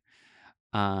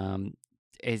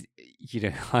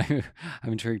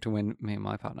I'm intrigued to when me and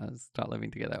my partner start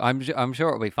living together. I'm sure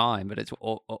it'll be fine, but it's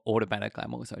automatically.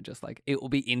 I'm also just like, it will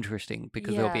be interesting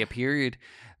because there'll be a period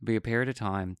of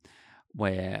time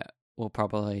where we'll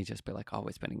probably just be like, oh,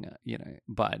 we're spending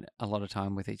but a lot of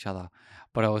time with each other.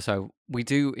 But also we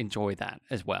do enjoy that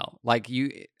as well. Like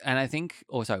and I think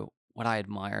also what I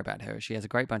admire about her, she has a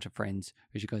great bunch of friends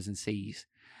who she goes and sees.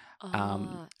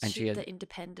 And she has the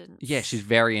independence. Yeah, she's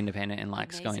very independent and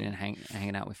likes Amazing. going and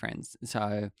hanging out with friends.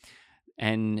 So,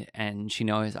 and she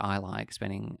knows I like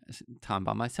spending time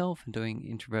by myself and doing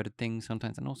introverted things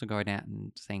sometimes, and also going out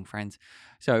and seeing friends.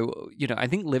 So, I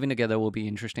think living together will be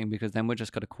interesting, because then we're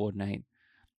just got to coordinate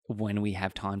when we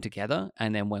have time together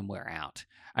and then when we're out,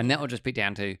 and that will just be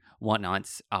down to what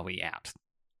nights are we out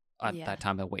at that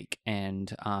time of the week,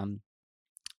 and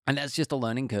that's just a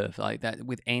learning curve, like that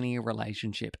with any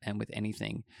relationship and with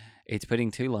anything. It's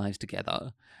putting two lives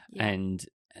together and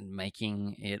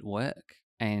making it work.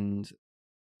 And,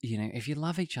 if you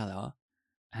love each other,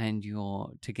 and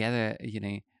you're together,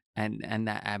 and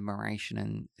that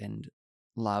admiration and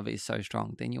love is so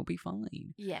strong, then you'll be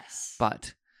fine. Yes.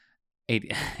 But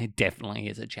it definitely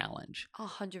is a challenge.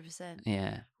 100%.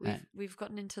 Yeah. We've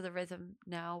gotten into the rhythm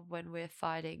now when we're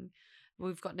fighting.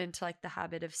 We've gotten into like the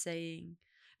habit of saying,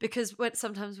 because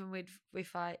sometimes when we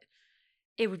fight,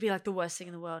 it would be like the worst thing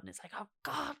in the world, and it's like, oh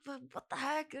God, what the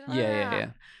heck?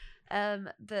 Yeah.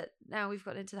 But now we've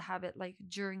got into the habit, like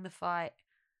during the fight,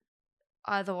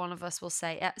 either one of us will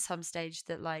say at some stage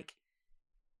that, like,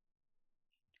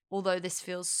 although this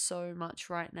feels so much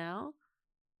right now,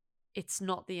 it's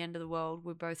not the end of the world.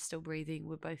 We're both still breathing.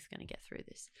 We're both going to get through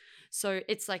this. So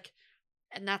it's like,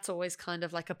 and that's always kind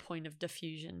of like a point of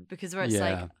diffusion, because where it's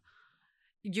like,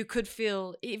 you could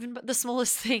feel even the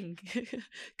smallest thing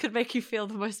could make you feel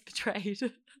the most betrayed.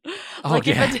 Like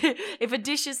if a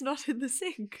dish is not in the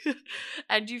sink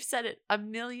and you've said it a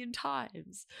million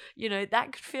times,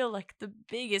 that could feel like the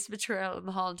biggest betrayal in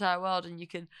the whole entire world, and you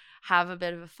can have a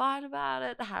bit of a fight about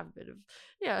it, have a bit of,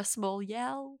 a small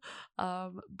yell.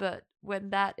 But when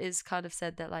that is kind of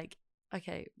said, that like,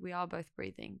 okay, we are both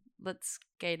breathing, let's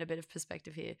gain a bit of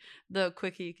perspective here. The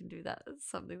quicker you can do that, it's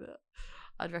something that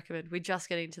I'd recommend. We're just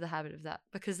getting into the habit of that,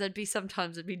 because there'd be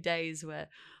days where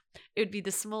it would be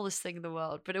the smallest thing in the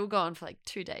world, but it will go on for like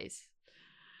 2 days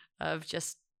of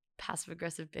just passive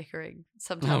aggressive bickering.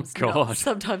 Sometimes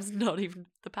sometimes not even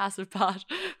the passive part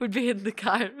would be in the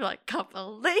car and be like, can't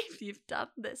believe you've done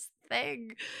this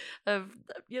thing of,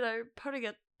 putting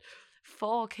a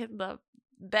fork in the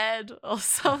bed or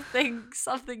something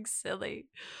silly.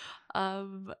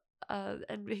 And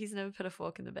he's never put a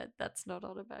fork in the bed. That's not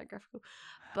autobiographical.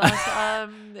 But,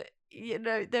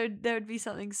 there would be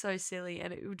something so silly,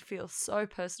 and it would feel so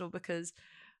personal, because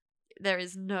there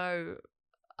is no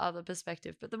other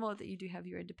perspective. But the more that you do have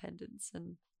your independence,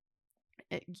 and,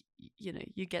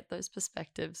 you get those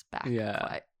perspectives back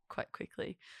quite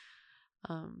quickly.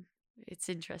 It's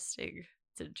interesting.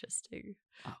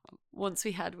 Once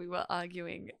we were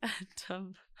arguing,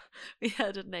 and we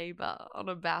had a neighbor on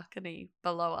a balcony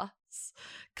below us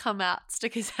come out,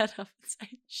 stick his head up and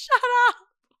say, "Shut up!"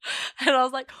 And I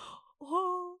was like,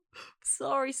 "Oh,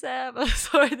 sorry, Sam. I'm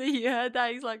sorry that you heard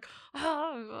that." He's like,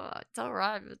 "Oh, it's all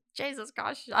right, but Jesus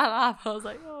Christ, shut up." I was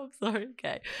like, "Oh, I'm sorry,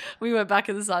 okay." We went back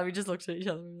inside, we just looked at each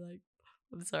other, and we were like,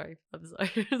 I'm sorry.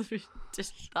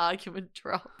 Just the argument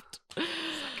dropped.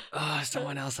 Oh,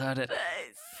 someone else heard it.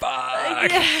 Fuck.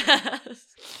 Yes.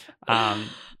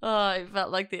 It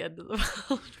felt like the end of the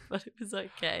world, but it was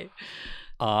okay.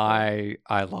 I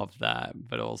love that,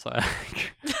 but also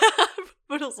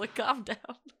calm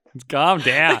down. Calm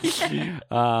down.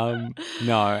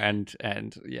 No,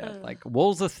 and like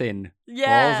walls are thin.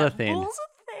 Yeah, walls are thin.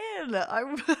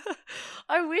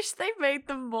 I wish they made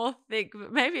them more thick,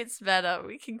 but maybe it's better.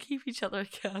 We can keep each other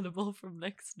accountable from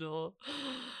next door.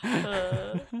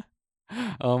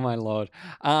 Oh my Lord.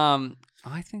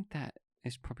 I think that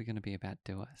is probably going to be about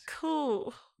do us.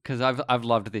 Cool. Because I've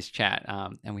loved this chat,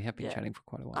 and we have been chatting for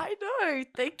quite a while. I know.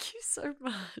 Thank you so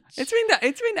much. It's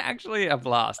been actually a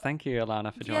blast. Thank you,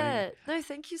 Alana, for joining. Yeah. No,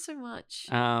 thank you so much.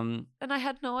 And I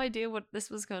had no idea what this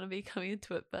was going to be coming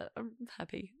into it, but I'm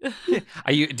happy.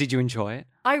 Did you enjoy it?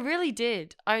 I really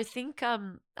did. I think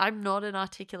I'm not an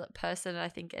articulate person, and I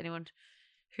think anyone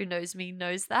who knows me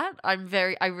knows that. I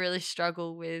really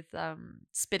struggle with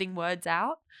spitting words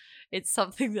out. It's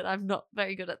something that I'm not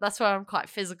very good at. That's why I'm quite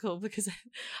physical, because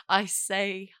I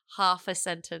say half a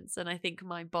sentence and I think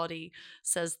my body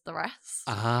says the rest.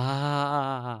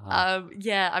 Yeah,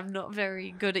 I'm not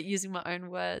very good at using my own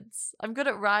words. I'm good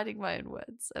at writing my own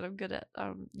words, and I'm good at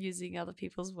using other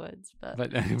people's words,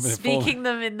 but speaking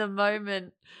them in the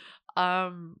moment,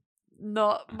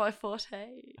 not my forte.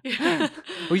 Well,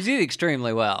 you did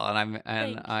extremely well, and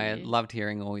I loved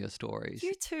hearing all your stories.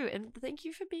 You too, and thank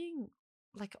you for being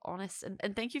like honest,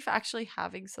 and thank you for actually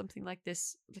having something like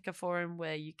this, like a forum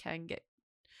where you can get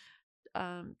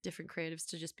different creatives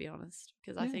to just be honest,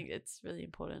 because I think it's really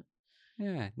important.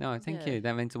 Yeah, no, thank you.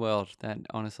 That means the world. That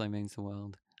honestly means the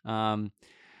world. And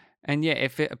yeah,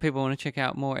 if people want to check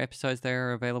out more episodes,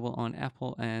 they're available on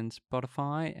Apple and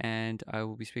Spotify. And I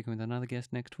will be speaking with another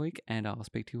guest next week, and I'll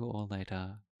speak to you all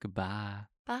later. Goodbye.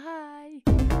 Bye.